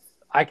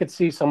I could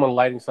see someone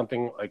lighting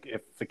something like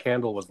if the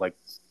candle was like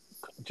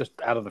just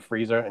out of the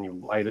freezer and you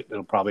light it,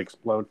 it'll probably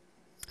explode.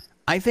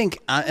 I think,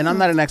 and I'm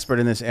not an expert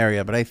in this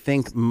area, but I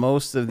think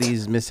most of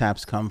these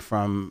mishaps come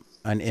from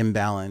an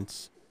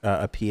imbalance,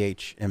 a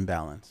pH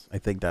imbalance. I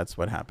think that's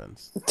what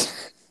happens.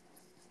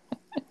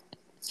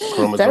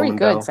 Chromosome Very good,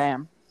 imbalance.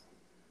 fam.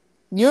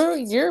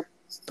 You're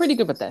pretty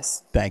good with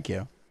this. Thank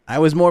you. I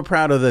was more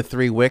proud of the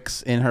 3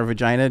 wicks in her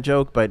vagina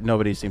joke, but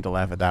nobody seemed to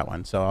laugh at that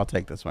one, so I'll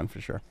take this one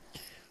for sure.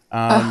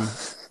 I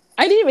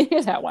didn't even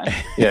hear that one.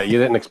 Yeah, you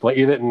didn't explain.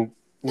 You didn't.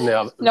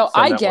 No,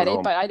 I get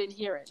it, but I didn't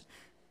hear it.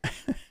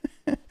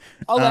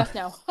 I'll laugh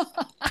now.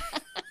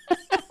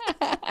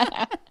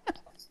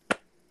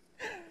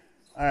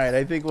 All right,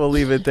 I think we'll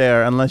leave it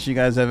there, unless you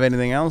guys have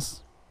anything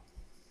else.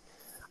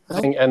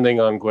 I think ending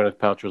on Gwyneth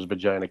Paltrow's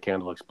vagina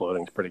candle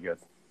exploding is pretty good.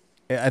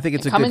 I think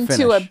it's a Coming good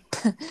to finish.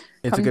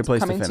 It's a good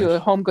place to coming finish. to a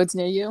Home Goods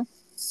near you.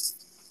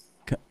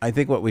 I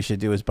think what we should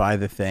do is buy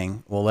the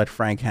thing. We'll let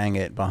Frank hang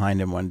it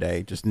behind him one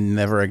day. Just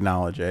never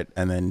acknowledge it,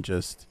 and then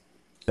just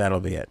that'll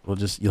be it.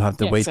 You'll have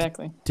to Yeah, wait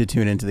exactly. to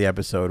tune into the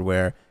episode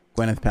where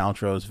Gwyneth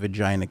Paltrow's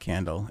vagina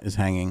candle is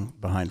hanging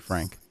behind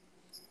Frank.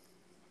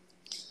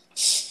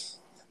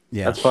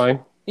 Yeah, That's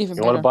fine. Even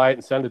You want to better. buy it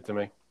and send it to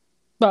me.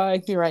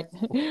 Bye. You're right.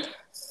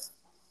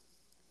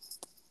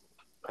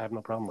 I have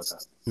no problem with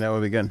that. that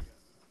would be good.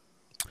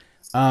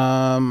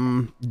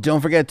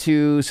 Don't forget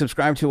to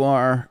subscribe to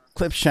our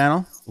Clips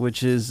channel,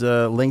 which is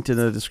linked in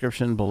the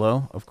description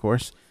below, of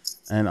course,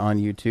 and on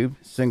YouTube.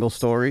 Single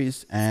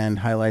stories and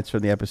highlights from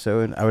the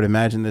episode. I would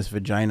imagine this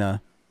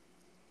vagina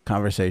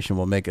conversation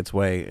will make its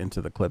way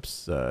into the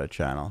Clips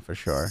channel for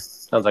sure.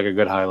 Sounds like a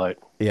good highlight.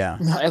 Yeah,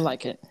 I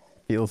like it.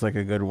 feels like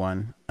a good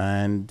one.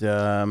 And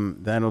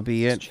that'll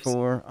be it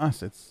for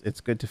us.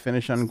 It's good to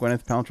finish on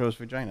Gwyneth Paltrow's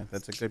vagina.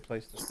 That's a good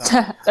place to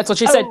stop. That's what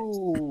she said.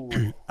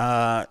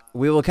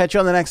 We will catch you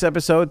on the next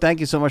episode. Thank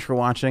you so much for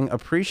watching.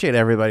 Appreciate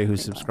everybody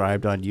who's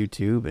subscribed on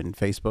YouTube and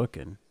Facebook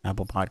and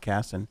Apple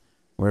Podcasts and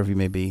wherever you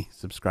may be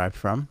subscribed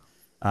from,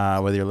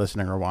 whether you're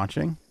listening or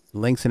watching.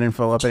 Links and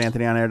info up at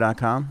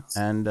anthonyonair.com,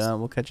 and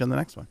we'll catch you on the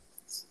next one.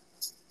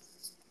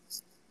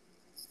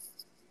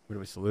 What are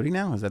we saluting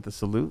now? Is that the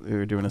salute? We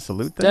were doing a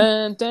salute thing?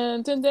 Dun,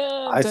 dun, dun,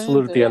 dun, I dun,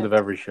 salute at the end dun. of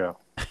every show.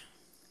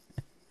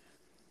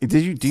 Do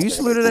you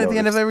salute it at the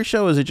end of every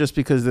show? Or is it just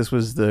because this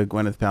was the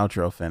Gwyneth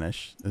Paltrow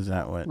finish? Is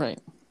that what? Right.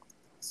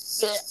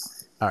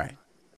 All right.